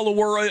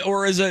follower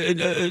or as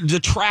a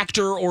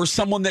detractor or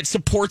someone that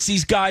supports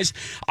these guys.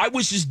 I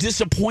was just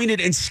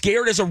disappointed and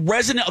scared as a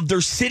resident of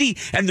their city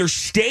and their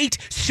state.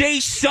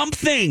 Say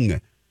something.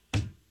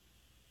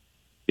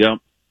 Yeah.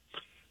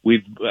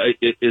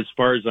 as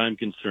far as I'm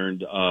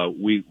concerned,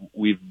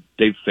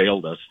 they've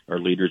failed us. Our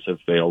leaders have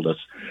failed us,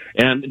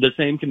 and the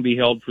same can be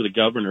held for the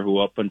governor, who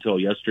up until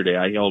yesterday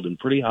I held in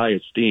pretty high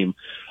esteem.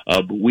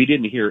 But we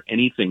didn't hear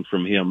anything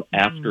from him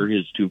after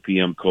his 2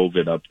 p.m.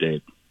 COVID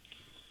update.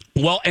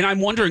 Well, and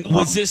I'm wondering,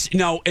 was this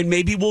no? And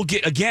maybe we'll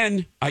get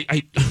again.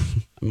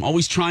 I'm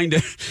always trying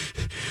to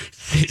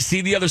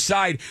see the other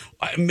side.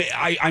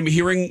 I'm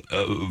hearing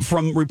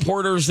from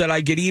reporters that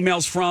I get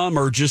emails from,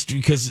 or just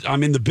because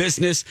I'm in the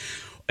business.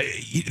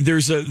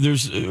 There's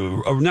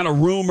not a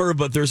rumor,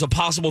 but there's a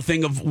possible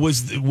thing of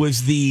was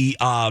the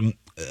no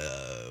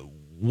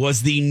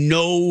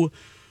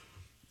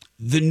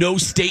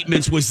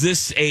statements. Was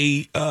this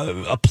a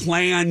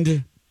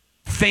planned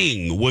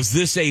thing? Was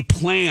this a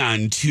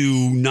plan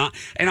to not?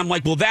 And I'm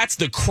like, well, that's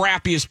the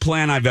crappiest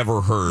plan I've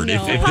ever heard.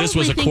 No. If this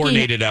was a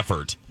coordinated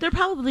effort, they're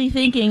probably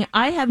thinking,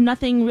 I have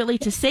nothing really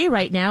to say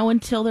right now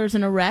until there's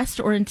an arrest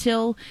or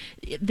until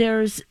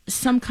there's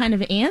some kind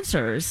of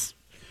answers.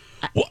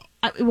 Well,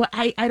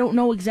 I don't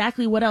know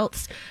exactly what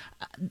else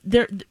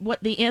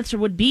what the answer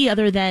would be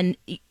other than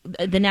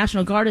the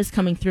National Guard is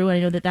coming through, and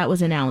I know that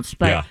was announced.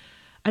 But yeah.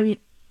 I mean,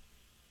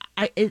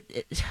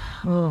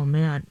 oh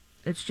man,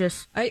 it's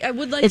just I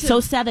would like. It's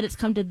so sad that it's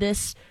come to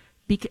this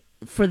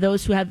for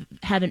those who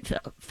haven't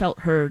felt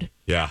heard.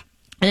 Yeah,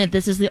 and if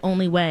this is the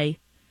only way.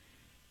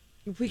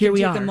 If we Here can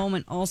we take are. a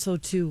moment also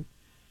to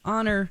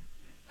honor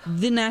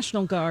the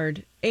National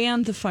Guard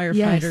and the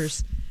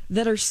firefighters. Yes.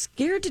 That are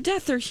scared to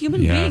death. They're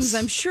human beings.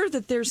 I'm sure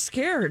that they're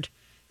scared.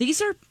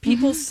 These are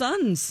people's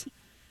sons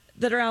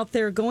that are out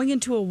there going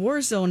into a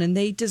war zone, and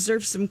they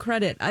deserve some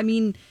credit. I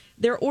mean,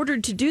 they're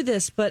ordered to do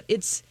this, but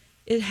it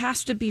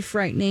has to be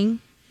frightening.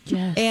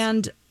 Yes.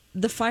 And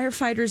the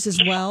firefighters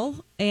as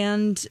well,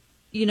 and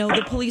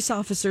the police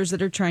officers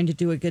that are trying to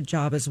do a good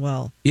job as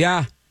well.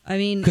 Yeah. I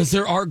mean, because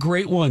there are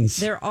great ones.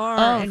 There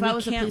are, and if I we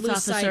was a can't police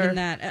lose sight officer, in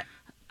that.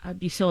 I'd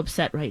be so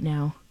upset right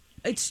now.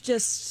 It's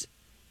just.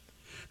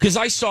 Because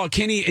I saw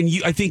Kenny, and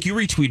I think you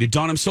retweeted,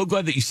 Dawn. I'm so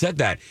glad that you said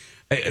that.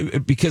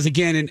 Because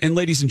again, and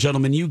ladies and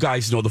gentlemen, you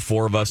guys know the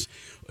four of us.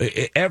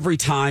 Every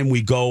time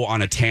we go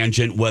on a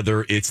tangent,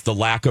 whether it's the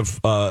lack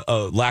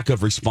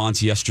of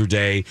response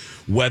yesterday,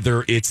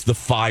 whether it's the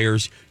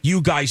fires,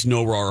 you guys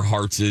know where our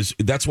hearts is.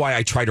 That's why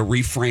I try to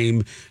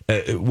reframe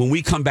when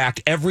we come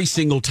back. Every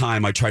single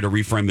time I try to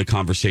reframe the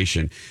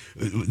conversation.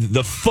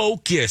 The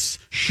focus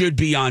should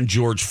be on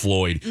George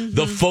Floyd. Mm-hmm.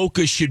 The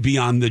focus should be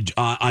on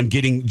on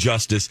getting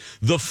justice.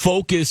 The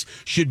focus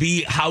should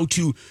be how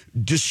to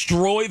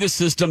destroy the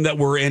system that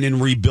we're in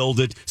and rebuild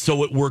it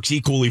so it works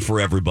equally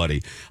for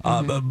everybody.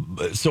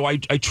 So I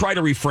try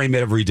to reframe it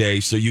every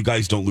day so you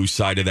guys don't lose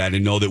sight of that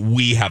and know that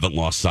we haven't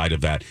lost sight of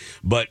that.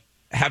 But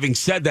having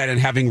said that and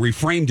having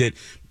reframed it,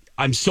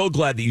 I'm so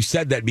glad that you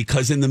said that,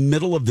 because in the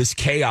middle of this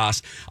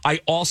chaos,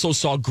 I also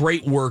saw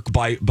great work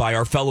by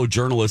our fellow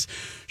journalists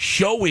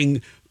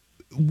showing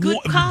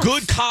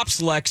good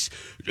cops, Lex,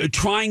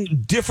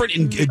 trying different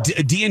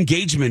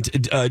disengagement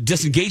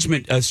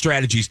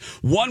strategies.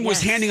 One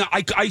was handing out,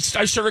 I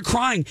started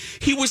crying.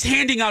 He was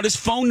handing out his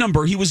phone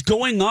number. He was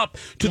going up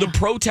to the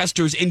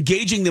protesters,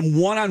 engaging them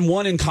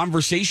one-on-one in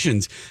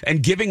conversations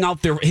and giving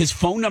out his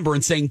phone number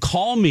and saying,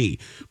 call me,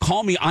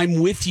 I'm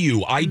with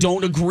you. I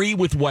don't agree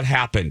with what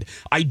happened.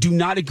 I do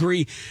not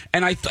agree.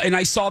 And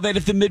I saw that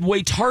at the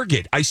Midway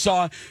Target. I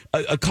saw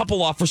a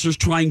couple officers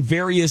trying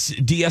various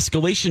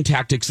de-escalation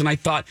tactics, and I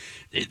thought,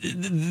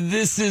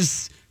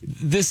 it's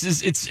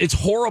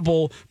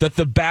horrible that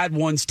the bad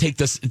ones take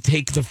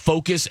the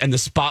focus and the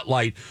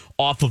spotlight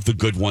off of the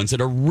good ones that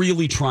are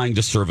really trying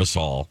to serve us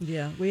all.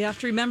 Yeah, we have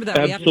to remember that.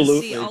 Absolutely. We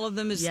have to see all of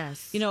them as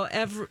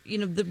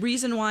the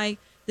reason why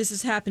this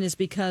has happened is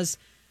because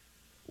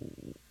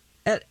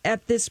at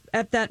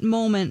that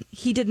moment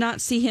he did not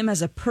see him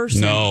as a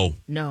person.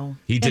 No,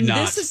 he did not.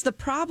 This is the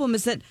problem: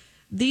 is that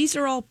these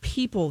are all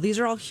people. These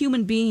are all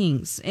human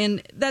beings,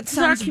 and that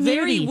sounds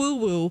very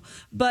woo-woo,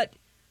 but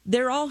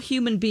they're all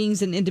human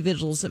beings and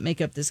individuals that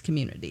make up this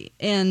community.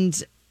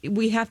 And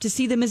we have to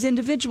see them as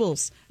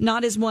individuals,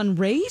 not as one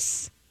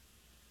race,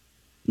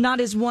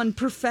 not as one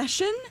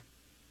profession.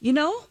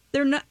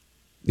 They're not.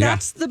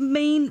 That's the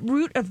main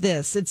root of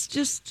this. It's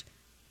just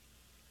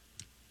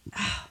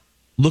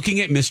looking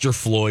at Mr.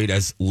 Floyd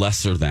as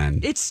lesser than.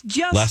 It's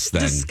just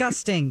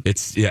disgusting.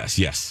 It's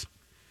yes.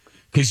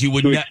 Because you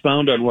would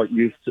expound on what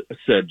you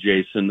said,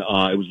 Jason.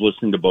 I was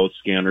listening to both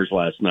scanners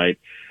last night,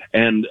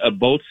 and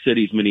both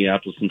cities,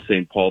 Minneapolis and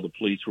St. Paul, the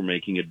police were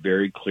making it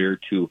very clear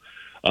to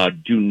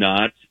do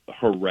not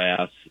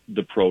harass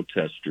the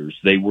protesters.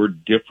 They were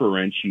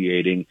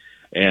differentiating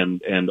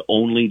and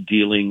only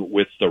dealing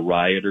with the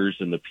rioters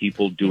and the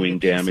people doing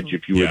damage.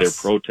 If you were there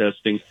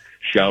protesting,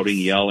 shouting,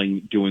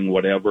 yelling, doing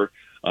whatever,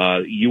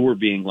 you were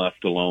being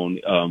left alone.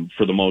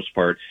 For the most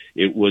part,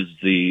 it was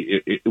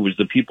the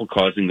people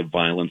causing the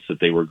violence that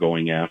they were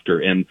going after,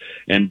 and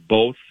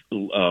both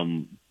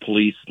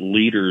police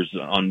leaders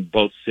on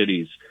both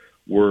cities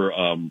were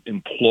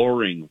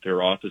imploring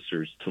their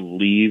officers to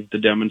leave the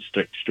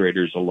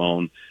demonstrators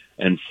alone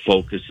and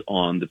focus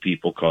on the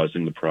people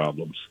causing the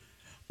problems.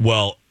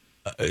 Well,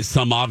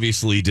 some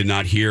obviously did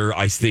not hear.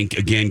 I think,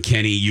 again,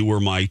 Kenny, you were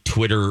my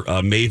Twitter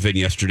maven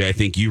yesterday. I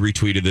think you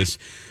retweeted this.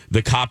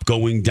 The cop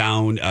going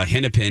down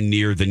Hennepin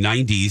near the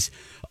 90s,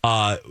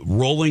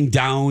 rolling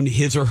down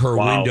his or her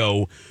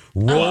window,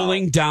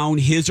 down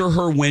his or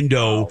her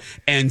window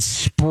and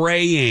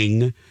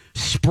spraying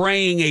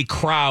a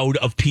crowd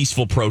of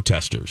peaceful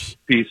protesters.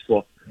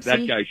 Peaceful.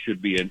 That guy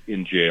should be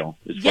in jail,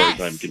 as far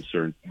as I'm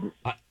concerned.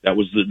 That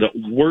was the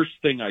worst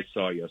thing I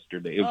saw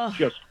yesterday. It was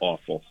just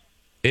awful.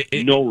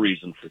 No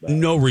reason for that.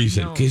 No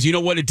reason. Because you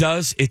know what it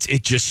does?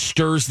 It just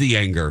stirs the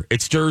anger.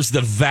 It stirs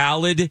the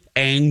valid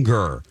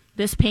anger.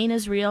 This pain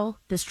is real.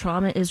 This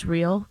trauma is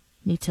real.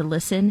 You need to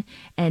listen.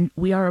 And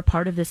we are a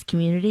part of this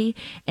community.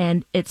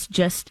 And it's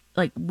just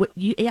like,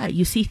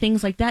 you see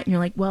things like that and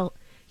you're like, well,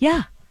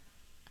 yeah.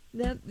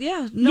 No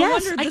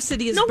wonder the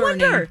city is burning.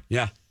 No wonder.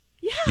 Yeah.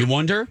 You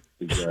wonder?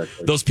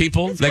 Exactly. Those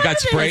people that got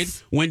sprayed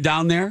went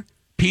down there,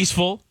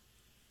 peaceful,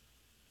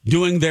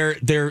 doing their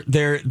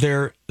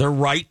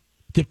right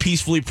to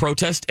peacefully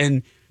protest,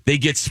 and they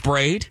get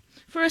sprayed?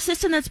 For a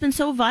system that's been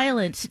so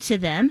violent to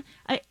them,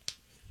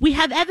 we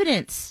have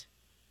evidence.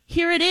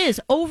 Here it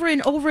is, over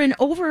and over and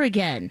over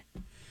again.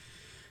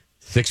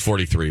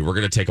 6:43. We're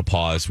going to take a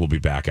pause. We'll be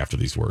back after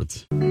these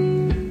words.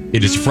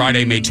 It is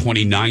Friday, May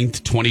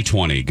 29th,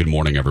 2020. Good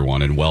morning,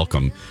 everyone, and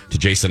welcome to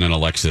Jason and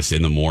Alexis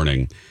in the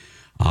morning.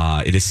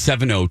 It is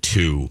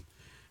 7:02,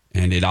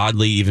 and it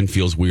oddly even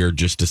feels weird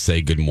just to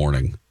say good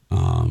morning.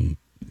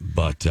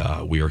 But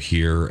we are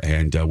here,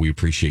 and we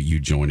appreciate you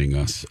joining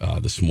us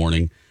this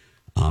morning.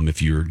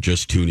 If you're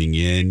just tuning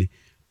in,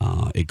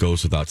 it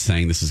goes without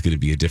saying this is going to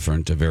be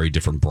a very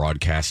different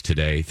broadcast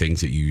today.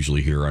 Things that you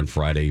usually hear on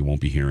Friday, you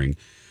won't be hearing.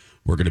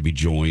 We're going to be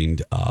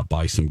joined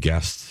by some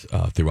guests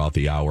throughout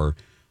the hour.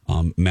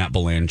 Matt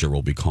Belanger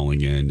will be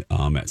calling in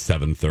at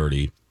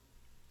 7:30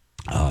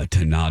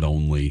 to not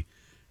only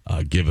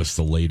give us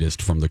the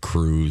latest from the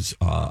cruise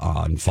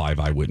on 5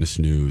 Eyewitness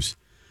News,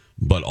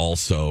 but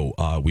also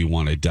we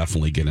want to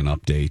definitely get an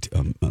update.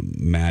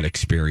 Matt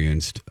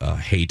experienced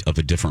hate of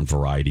a different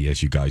variety,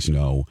 as you guys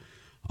know,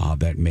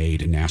 that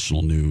made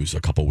national news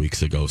a couple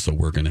weeks ago. So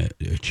we're going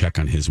to check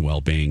on his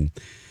well-being.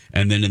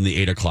 And then in the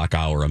 8 o'clock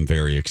hour, I'm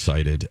very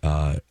excited,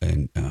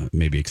 and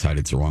maybe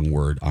excited's the wrong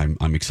word.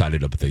 I'm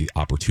excited about the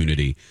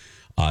opportunity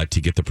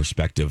to get the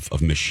perspective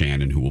of Miss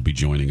Shannon, who will be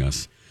joining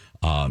us.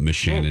 Miss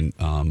Shannon,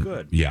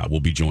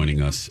 will be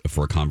joining us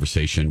for a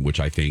conversation,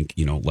 which I think,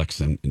 Lex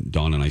and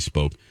Dawn and I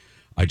spoke.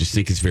 I just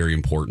think is very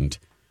important,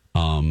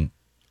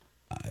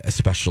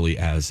 especially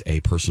as a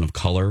person of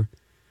color,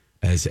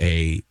 as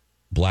a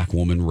black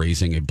woman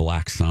raising a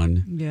black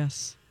son.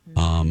 Yes.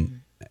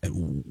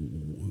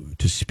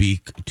 To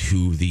speak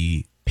to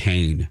the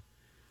pain,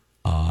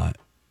 to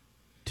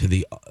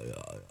the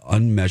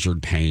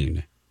unmeasured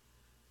pain,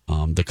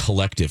 the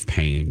collective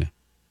pain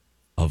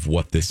of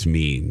what this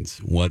means,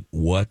 what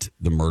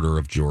the murder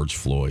of George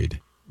Floyd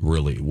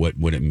really,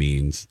 what it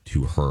means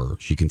to her.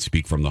 She can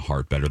speak from the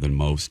heart better than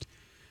most,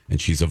 and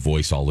she's a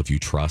voice all of you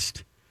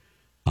trust.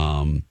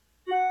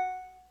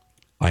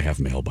 I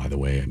have mail, by the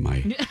way.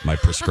 My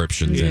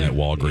prescription's in at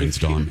Walgreens,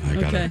 Dawn. I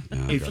got it.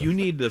 If you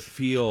need to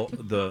feel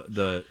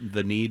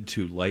the need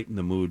to lighten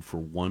the mood for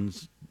 1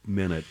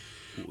 minute,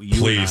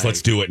 please,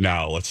 let's do it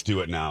now. Let's do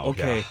it now.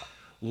 Okay. Yeah.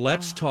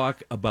 Let's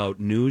talk about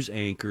news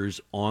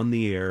anchors on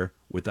the air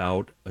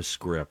without a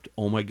script.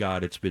 Oh, my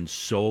God, it's been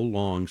so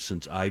long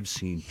since I've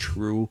seen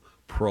true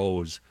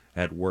pros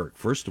at work.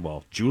 First of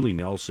all, Julie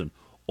Nelson,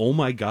 oh,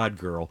 my God,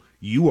 girl,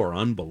 you are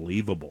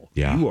unbelievable.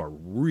 Yeah. You are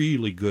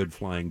really good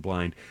flying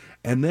blind.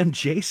 And then,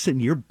 Jason,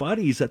 your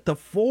buddies at the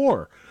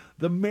 4,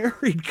 the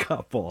married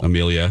couple.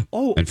 Amelia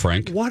and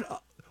Frank.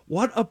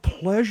 What a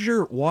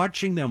pleasure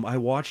watching them. I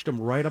watched them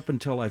right up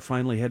until I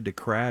finally had to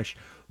crash.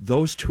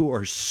 Those two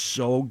are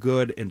so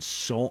good and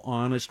so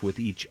honest with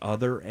each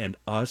other and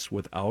us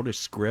without a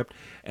script,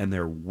 and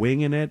they're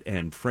winging it,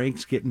 and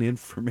Frank's getting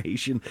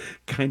information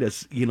kind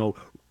of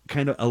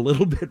a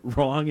little bit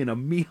wrong, and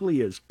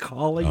Amelia's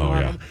calling him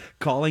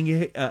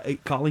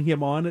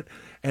on it,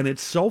 and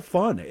it's so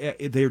fun.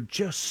 They're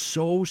just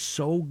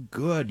so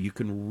good. You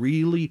can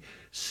really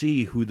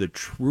see who the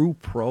true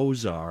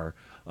pros are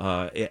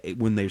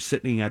when they're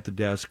sitting at the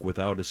desk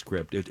without a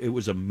script. It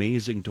was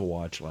amazing to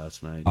watch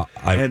last night.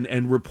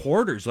 And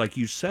reporters, like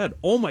you said,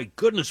 oh my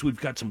goodness, we've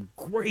got some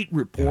great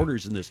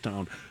reporters in this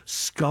town.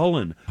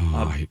 Scullin,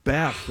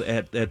 Beth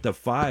at the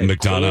 5,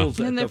 McDonough,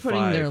 and they're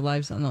putting their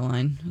lives on the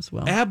line as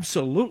well.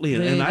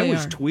 Absolutely, I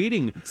was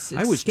texting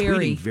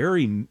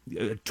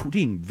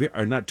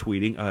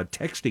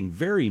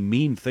very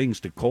mean things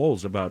to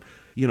Coles about,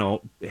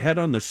 head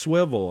on the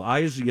swivel,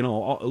 eyes,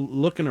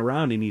 looking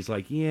around, and he's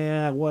like,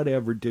 yeah,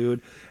 whatever,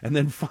 dude. And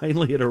then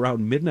finally at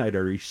around midnight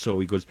or so,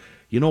 he goes,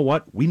 you know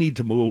what? We need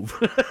to move.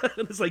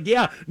 And it's like,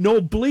 yeah, no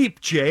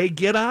bleep, Jay.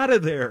 Get out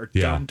of there,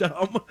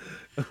 dum-dum.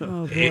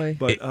 Oh boy!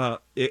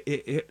 But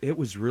it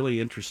was really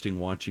interesting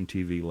watching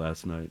TV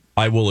last night.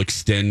 I will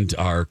extend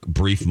our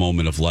brief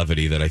moment of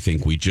levity that I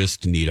think we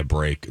just need a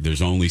break.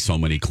 There's only so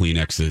many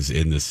Kleenexes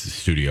in this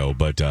studio,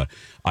 but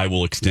I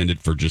will extend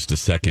it for just a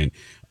second.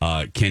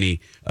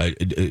 Kenny,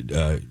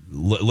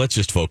 let's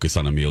just focus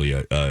on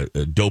Amelia.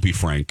 Dopey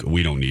Frank,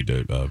 we don't need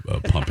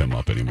to pump him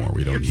up anymore.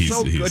 We don't. He's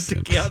so good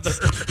together.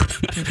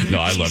 No,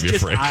 I love you,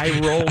 Frank. I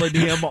rolling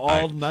him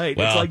all night.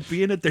 Well, it's like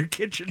being at their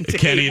kitchen table.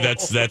 Kenny,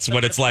 that's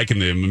what it's like in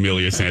the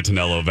Amelia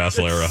Santinello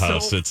Vassalero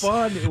house. So it's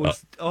fun. It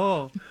was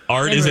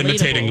Art is relatable.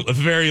 imitating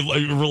very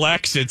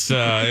relaxed. It's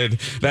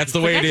that's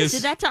the way it is.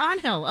 Did that to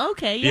Angel?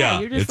 Okay, yeah,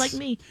 you're just like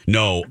me.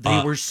 No,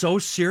 they were so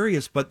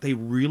serious, but they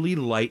really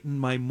lightened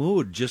my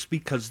mood just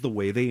because the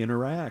way they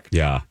interact.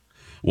 Yeah.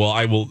 Well,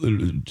 I will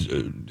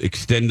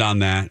extend on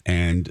that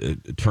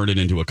and turn it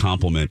into a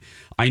compliment.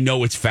 I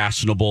know it's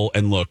fashionable,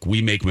 and look,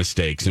 we make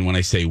mistakes, and when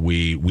I say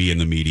we in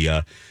the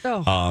media,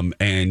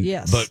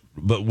 yes.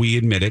 but we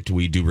admit it.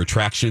 We do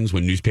retractions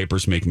when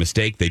newspapers make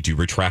mistake. They do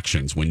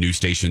retractions when news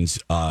stations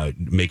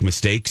make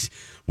mistakes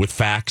with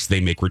facts. They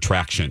make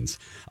retractions,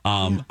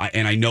 and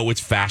I know it's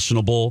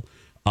fashionable.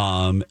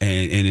 And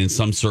in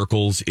some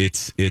circles,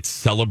 it's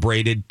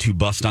celebrated to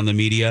bust on the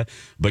media.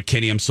 But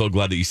Kenny, I'm so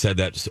glad that you said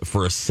that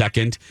for a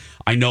second.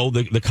 I know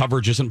the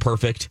coverage isn't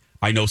perfect.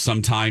 I know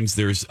sometimes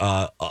there's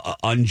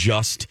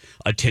unjust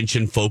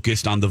attention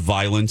focused on the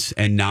violence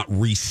and not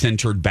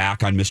recentered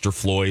back on Mr.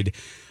 Floyd.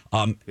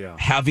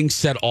 Having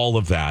said all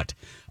of that,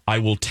 I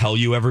will tell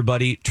you,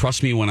 everybody,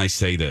 trust me when I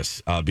say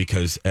this,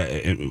 because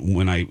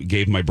when I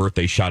gave my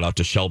birthday shout out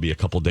to Shelby a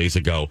couple days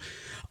ago,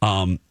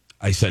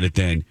 I said it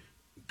then.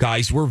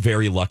 Guys, we're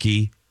very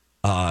lucky.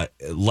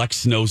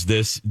 Lex knows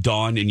this.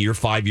 Dawn, in your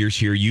 5 years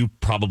here, you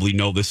probably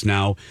know this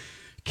now.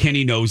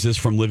 Kenny knows this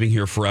from living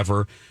here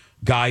forever.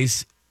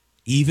 Guys,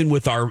 even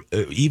with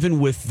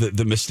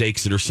the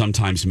mistakes that are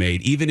sometimes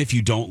made, even if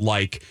you don't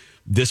like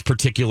this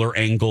particular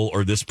angle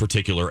or this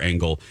particular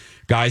angle,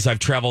 guys, I've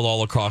traveled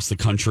all across the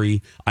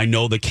country. I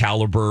know the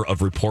caliber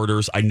of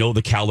reporters. I know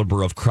the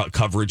caliber of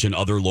coverage in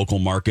other local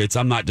markets.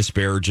 I'm not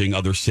disparaging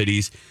other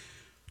cities.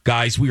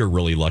 Guys, we are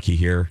really lucky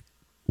here.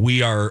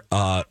 We are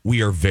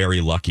very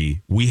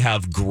lucky. We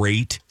have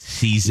great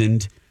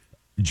seasoned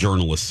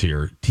journalists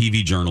here,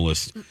 TV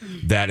journalists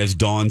that, as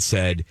Dawn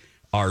said,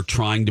 are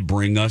trying to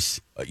bring us,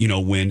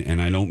 when,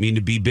 and I don't mean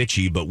to be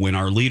bitchy, but when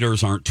our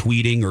leaders aren't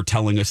tweeting or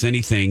telling us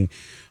anything,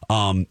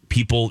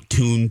 people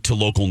tune to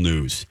local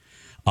news.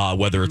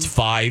 Whether it's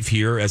 5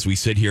 here as we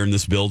sit here in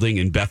this building,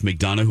 and Beth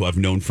McDonough, who I've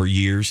known for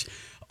years,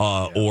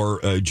 or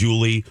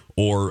Julie,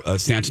 or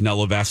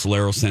Santinello,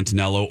 Vassalero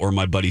Santinello, or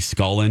my buddy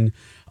Scullin.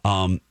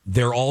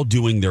 They're all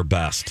doing their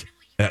best.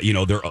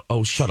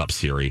 Shut up,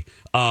 Siri.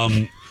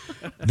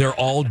 They're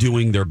all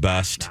doing their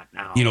best.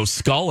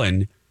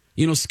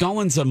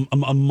 Scullin's a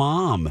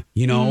mom,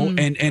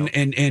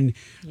 and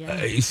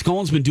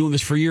Scullin's been doing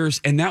this for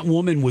years. And that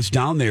woman was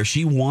down there.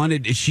 She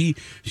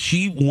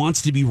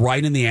wants to be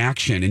right in the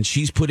action, and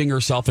she's putting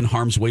herself in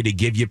harm's way to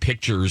give you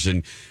pictures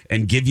and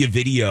give you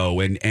video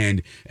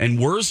and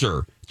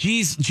Wurzer.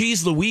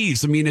 Geez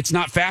Louise. I mean, it's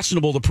not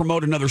fashionable to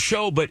promote another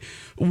show, but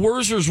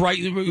Wurzer's right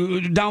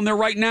down there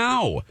right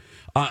now.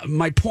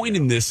 My point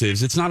in this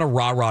is it's not a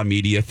rah-rah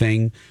media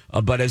thing,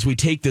 but as we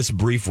take this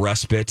brief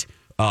respite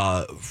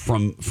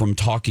from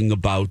talking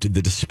about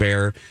the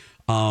despair,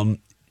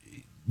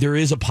 there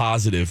is a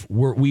positive.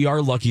 We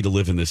are lucky to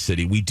live in this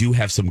city. We do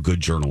have some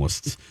good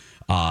journalists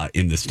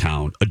in this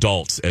town.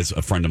 Adults, as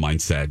a friend of mine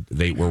said.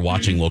 They were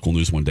watching local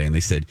news one day, and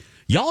they said,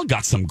 y'all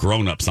got some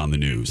grown-ups on the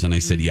news. And I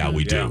said, yeah,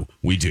 we do.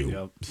 We do.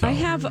 Yep. So, I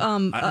have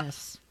I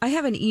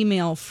have an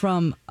email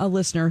from a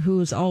listener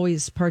who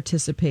always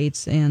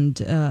participates, and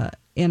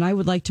I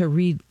would like to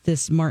read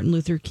this Martin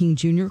Luther King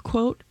Jr.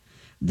 quote.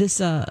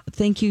 This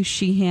thank you,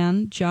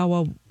 Shehan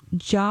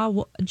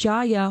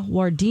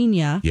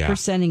Jayawardena, for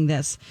sending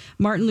this.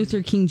 Martin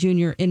Luther King Jr.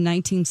 in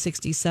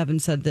 1967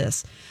 said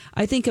this: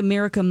 "I think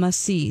America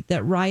must see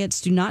that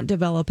riots do not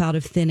develop out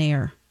of thin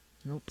air.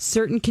 Nope.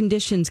 Certain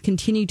conditions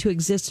continue to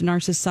exist in our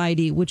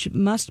society which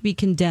must be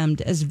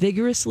condemned as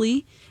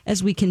vigorously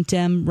as we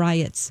condemn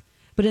riots.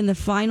 But in the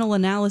final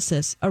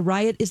analysis, a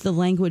riot is the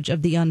language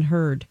of the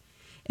unheard.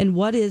 And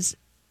what is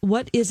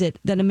it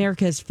that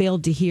America has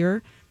failed to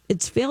hear?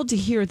 It's failed to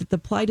hear that the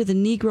plight of the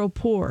Negro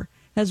poor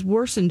has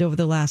worsened over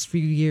the last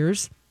few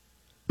years.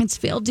 It's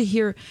failed to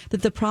hear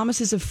that the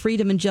promises of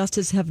freedom and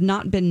justice have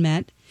not been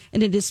met.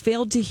 And it has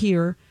failed to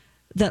hear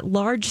that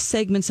large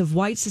segments of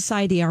white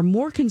society are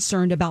more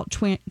concerned about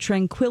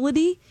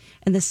tranquility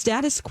and the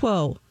status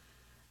quo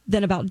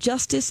than about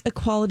justice,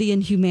 equality,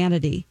 and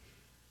humanity.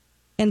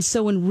 And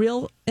so in a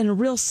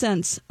real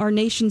sense, our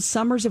nation's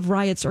summers of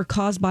riots are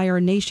caused by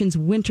our nation's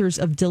winters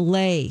of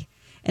delay.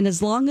 And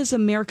as long as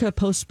America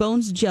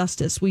postpones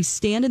justice, we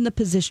stand in the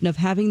position of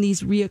having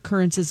these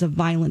reoccurrences of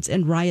violence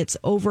and riots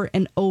over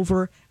and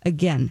over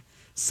again.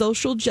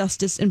 Social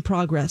justice and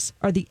progress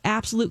are the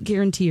absolute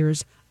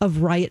guarantors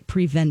of riot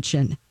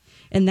prevention."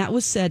 And that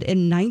was said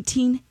in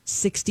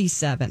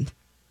 1967.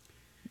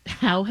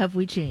 How have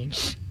we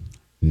changed?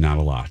 Not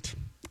a lot.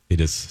 It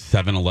is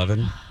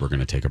 7:11. We're going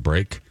to take a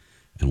break,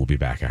 and we'll be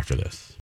back after this.